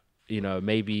like,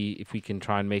 maybe if we can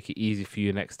try and make it easy for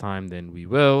you next time, then we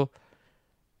will.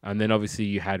 And then obviously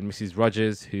you had Mrs.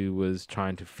 Rogers, who was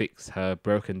trying to fix her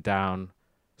broken down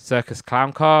circus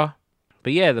clown car.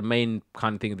 But yeah, the main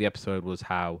kind of thing of the episode was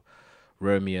how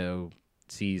Romeo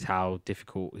sees how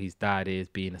difficult his dad is,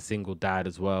 being a single dad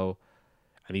as well.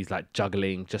 And he's like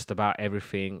juggling just about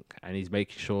everything. And he's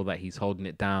making sure that he's holding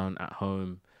it down at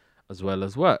home as well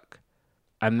as work.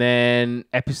 And then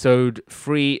episode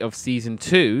 3 of season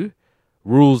 2,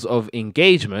 Rules of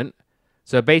Engagement.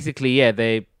 So basically, yeah,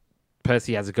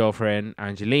 Percy has a girlfriend,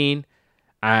 Angeline,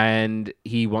 and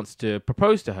he wants to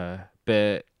propose to her,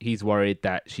 but he's worried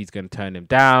that she's going to turn him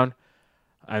down.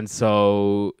 And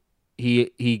so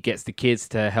he gets the kids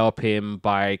to help him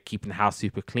by keeping the house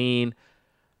super clean,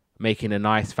 making a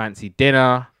nice fancy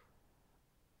dinner,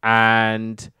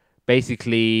 and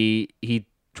basically he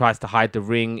tries to hide the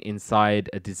ring inside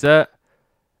a dessert.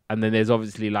 And then there's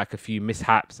obviously like a few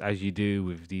mishaps, as you do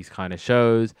with these kind of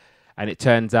shows. And it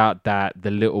turns out that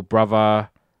the little brother,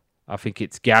 I think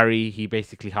it's Gary, he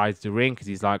basically hides the ring because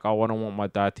he's like, oh, I don't want my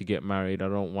dad to get married. I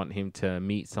don't want him to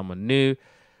meet someone new.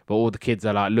 But all the kids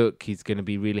are like, look, he's going to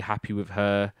be really happy with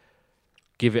her.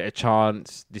 Give it a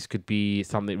chance. This could be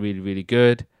something really, really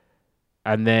good.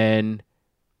 And then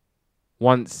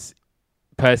once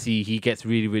Percy, he gets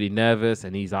really, really nervous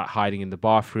and he's like hiding in the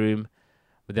bathroom.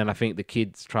 But then I think the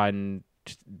kids trying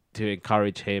to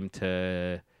encourage him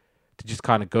to just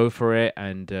kind of go for it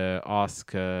and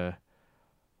ask the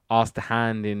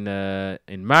hand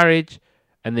in marriage.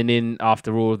 And then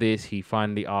after all this, he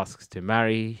finally asks to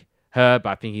marry her. But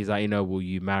I think he's like, will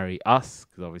you marry us?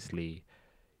 Because obviously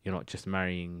you're not just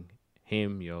marrying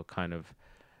him, you're kind of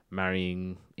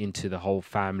marrying into the whole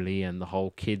family and the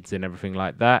whole kids and everything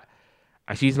like that.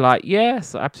 And she's like,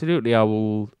 yes, absolutely, I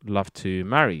will love to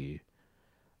marry you.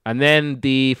 And then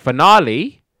the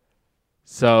finale,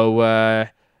 so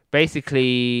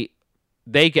basically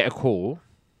they get a call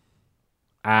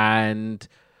and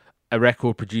a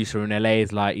record producer in LA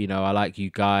is like, I like you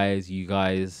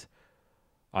guys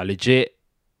are legit.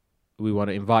 We want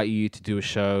to invite you to do a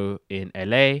show in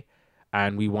LA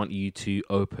and we want you to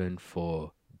open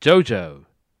for JoJo.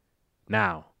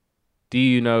 Now, do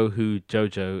you know who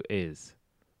JoJo is?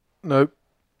 Nope.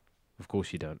 Of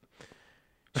course you don't.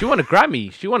 She won a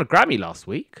Grammy. She won a Grammy last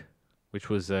week, which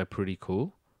was pretty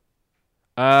cool.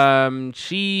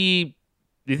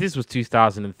 This was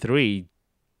 2003.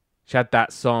 She had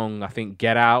that song, I think,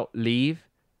 Get Out, Leave.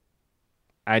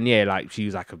 And yeah, like she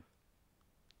was like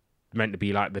meant to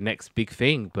be like the next big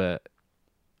thing, but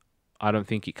I don't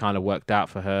think it kind of worked out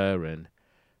for her. And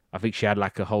I think she had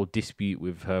like a whole dispute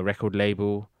with her record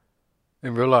label.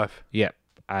 In real life? Yep.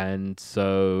 And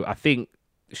so I think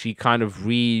she kind of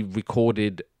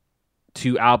re-recorded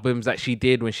 2 albums that she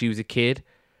did when she was a kid.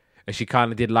 And she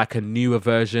kind of did like a newer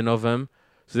version of them.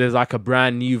 So there's like a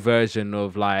brand new version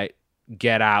of like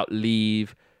Get Out,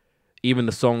 Leave. Even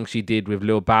the song she did with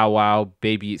Lil Bow Wow,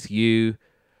 Baby It's You.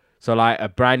 So like a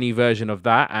brand new version of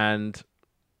that. And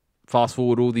fast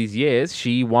forward all these years,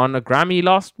 she won a Grammy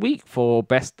last week for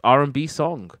Best R&B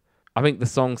Song. I think the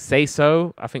song Say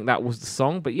So, I think that was the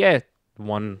song. But yeah,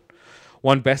 won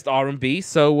Best R&B.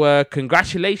 So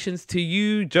congratulations to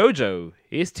you, JoJo.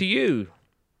 Here's to you.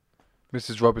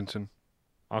 Mrs. Robinson.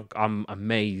 I'm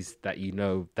amazed that you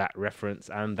know that reference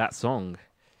and that song.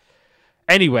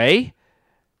 Anyway,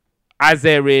 as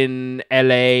they're in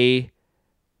LA,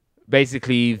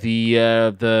 basically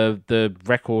the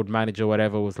record manager,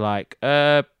 whatever, was like,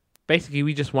 basically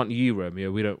we just want you,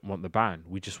 Romeo. We don't want the band.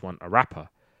 We just want a rapper.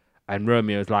 And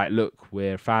Romeo's like, look,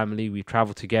 we're family. We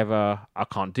travel together. I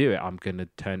can't do it. I'm going to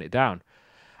turn it down.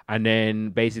 And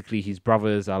then basically his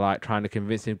brothers are like trying to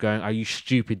convince him, going, "Are you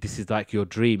stupid? This is like your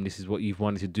dream. This is what you've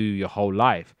wanted to do your whole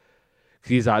life." 'Cause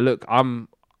he's like, "Look, I'm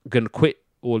gonna quit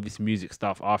all this music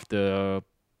stuff after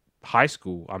high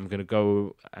school. I'm gonna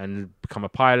go and become a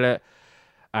pilot."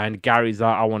 And Gary's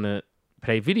like, "I want to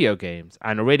play video games."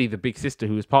 And already the big sister,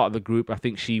 who was part of the group, I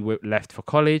think she left for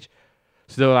college.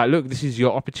 So they were like, "Look, this is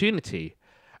your opportunity."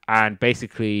 And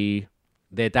basically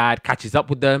their dad catches up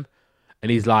with them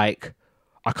and he's like,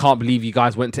 "I can't believe you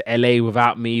guys went to LA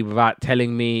without me, without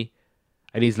telling me."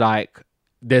 And he's like,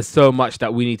 "There's so much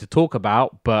that we need to talk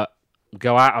about, but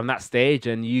go out on that stage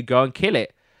and you go and kill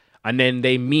it." And then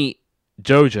they meet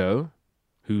Jojo,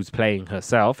 who's playing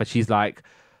herself, and she's like,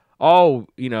 "Oh,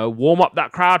 warm up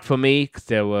that crowd for me," because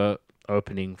they were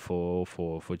opening for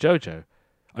Jojo.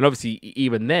 And obviously,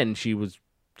 even then, she was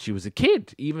a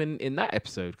kid, even in that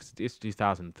episode, because it's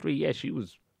 2003. Yeah, she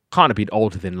was can't have been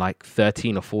older than like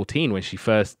 13 or 14 when she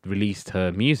first released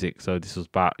her music. So this was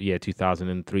about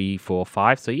 2003, 4,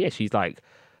 5. So yeah, she's like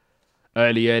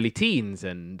early teens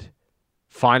and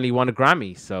finally won a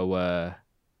Grammy. So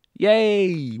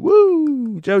yay,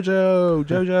 woo,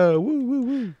 Jojo, woo,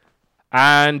 woo.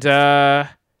 And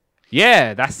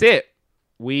yeah, that's it.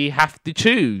 We have to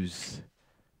choose.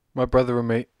 My Brother and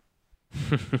Me.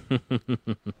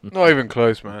 Not even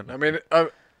close, man. I mean,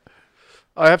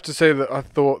 I have to say that I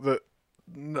thought that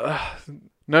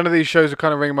none of these shows are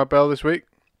kind of ringing my bell this week.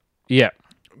 Yeah.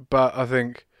 But I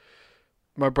think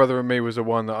My Brother and Me was the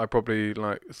one that I probably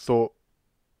thought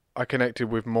I connected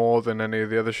with more than any of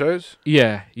the other shows.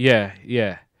 Yeah.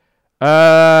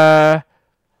 And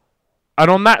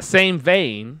on that same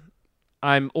vein,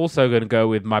 I'm also going to go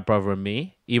with My Brother and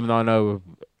Me, even though I know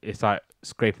it's like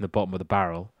scraping the bottom of the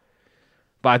barrel.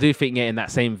 But I do think, in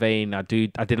that same vein, I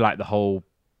did like the whole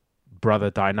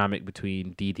brother dynamic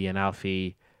between Didi and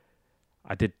Alfie.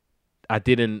 I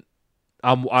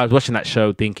was watching that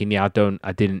show thinking, I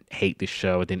didn't hate this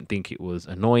show. I didn't think it was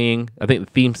annoying. I think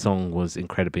the theme song was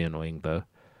incredibly annoying, though.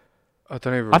 I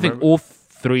don't even remember. I think all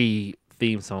 3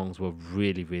 theme songs were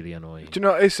really, really annoying. Do you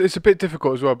know, it's a bit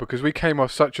difficult as well because we came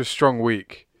off such a strong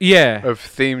week. Yeah. Of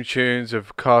theme tunes,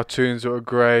 of cartoons that were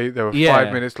great. They were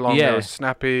 5 minutes long. They were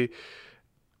snappy.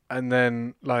 And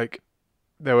then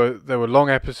there were long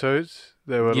episodes.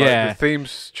 There were the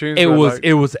themes tunes.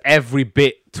 It was every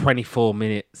bit 24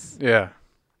 minutes. Yeah.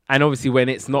 And obviously when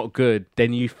it's not good,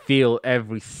 then you feel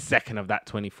every second of that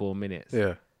 24 minutes.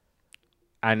 Yeah.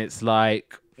 And it's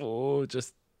like,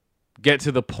 just get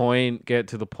to the point.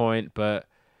 But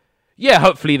yeah,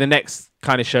 hopefully the next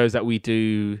kind of shows that we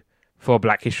do for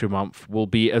Black History Month will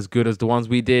be as good as the ones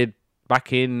we did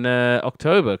back in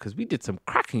October, because we did some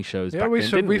cracking shows back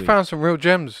then, we found some real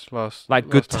gems last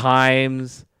Good time.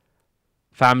 Times,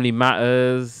 Family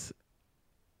Matters,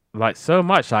 so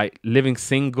much, Living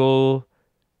Single.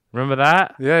 Remember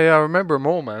that? Yeah, I remember them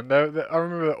all, man. I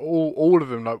remember all of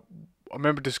them. I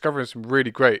remember discovering some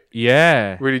really great.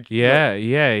 Yeah. Really.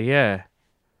 Yeah.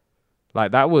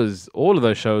 That was, all of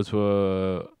those shows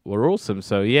were awesome.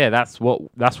 So yeah, that's what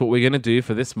we're gonna do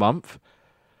for this month.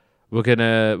 We're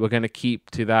gonna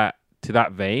keep to that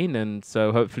vein, and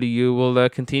so hopefully you will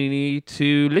continue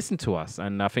to listen to us,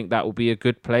 and I think that will be a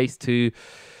good place to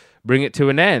bring it to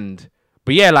an end.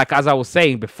 But yeah, as I was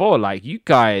saying before, you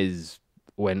guys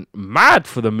went mad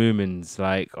for the Moomins,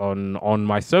 on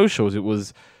my socials. It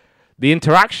was, the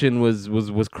interaction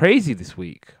was crazy this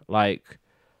week.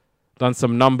 Done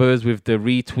some numbers with the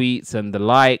retweets and the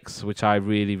likes, which I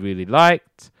really, really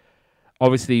liked.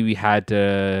 Obviously, we had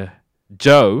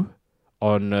Joe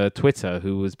on Twitter,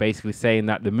 who was basically saying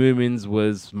that the Moomins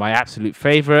was my absolute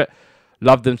favorite.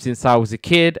 Loved them since I was a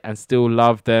kid and still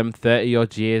love them 30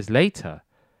 odd years later.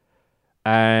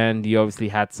 And you obviously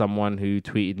had someone who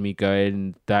tweeted me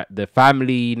going that the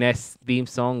Family Nest theme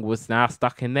song was now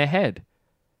stuck in their head.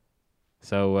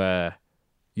 So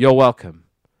you're welcome.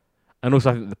 And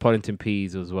also I think the Poddington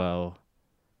Peas as well.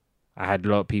 I had a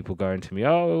lot of people going to me,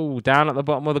 down at the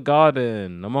bottom of the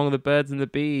garden, among the birds and the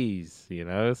bees,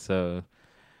 so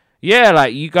yeah,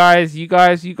 you guys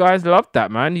loved that,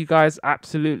 man. You guys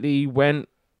absolutely went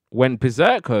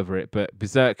berserk over it, but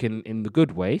berserk in the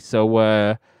good way. So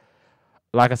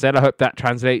like I said, I hope that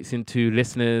translates into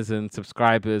listeners and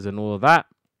subscribers and all of that.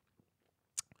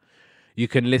 You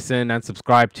can listen and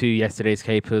subscribe to Yesterday's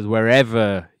Capers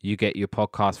wherever you get your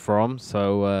podcast from.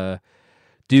 So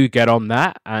do get on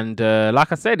that. And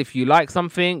like I said, if you like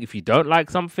something, if you don't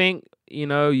like something,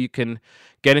 you can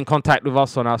get in contact with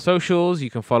us on our socials. You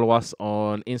can follow us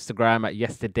on Instagram at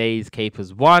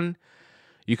Yesterday'sCapers1.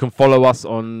 You can follow us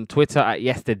on Twitter at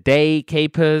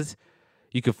YesterdayCapers.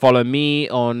 You can follow me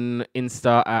on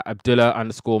Insta at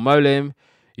Abdullah_Molim.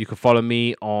 You can follow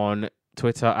me on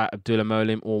Twitter at Abdullah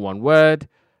Molim, all one word.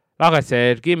 Like I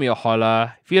said, give me a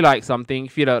holler. If you like something,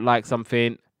 if you don't like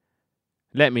something,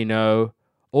 let me know.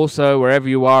 Also, wherever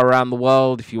you are around the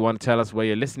world, if you want to tell us where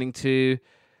you're listening to,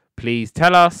 please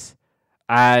tell us.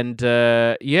 And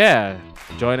yeah,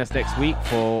 join us next week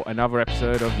for another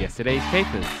episode of Yesterday's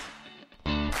Papers.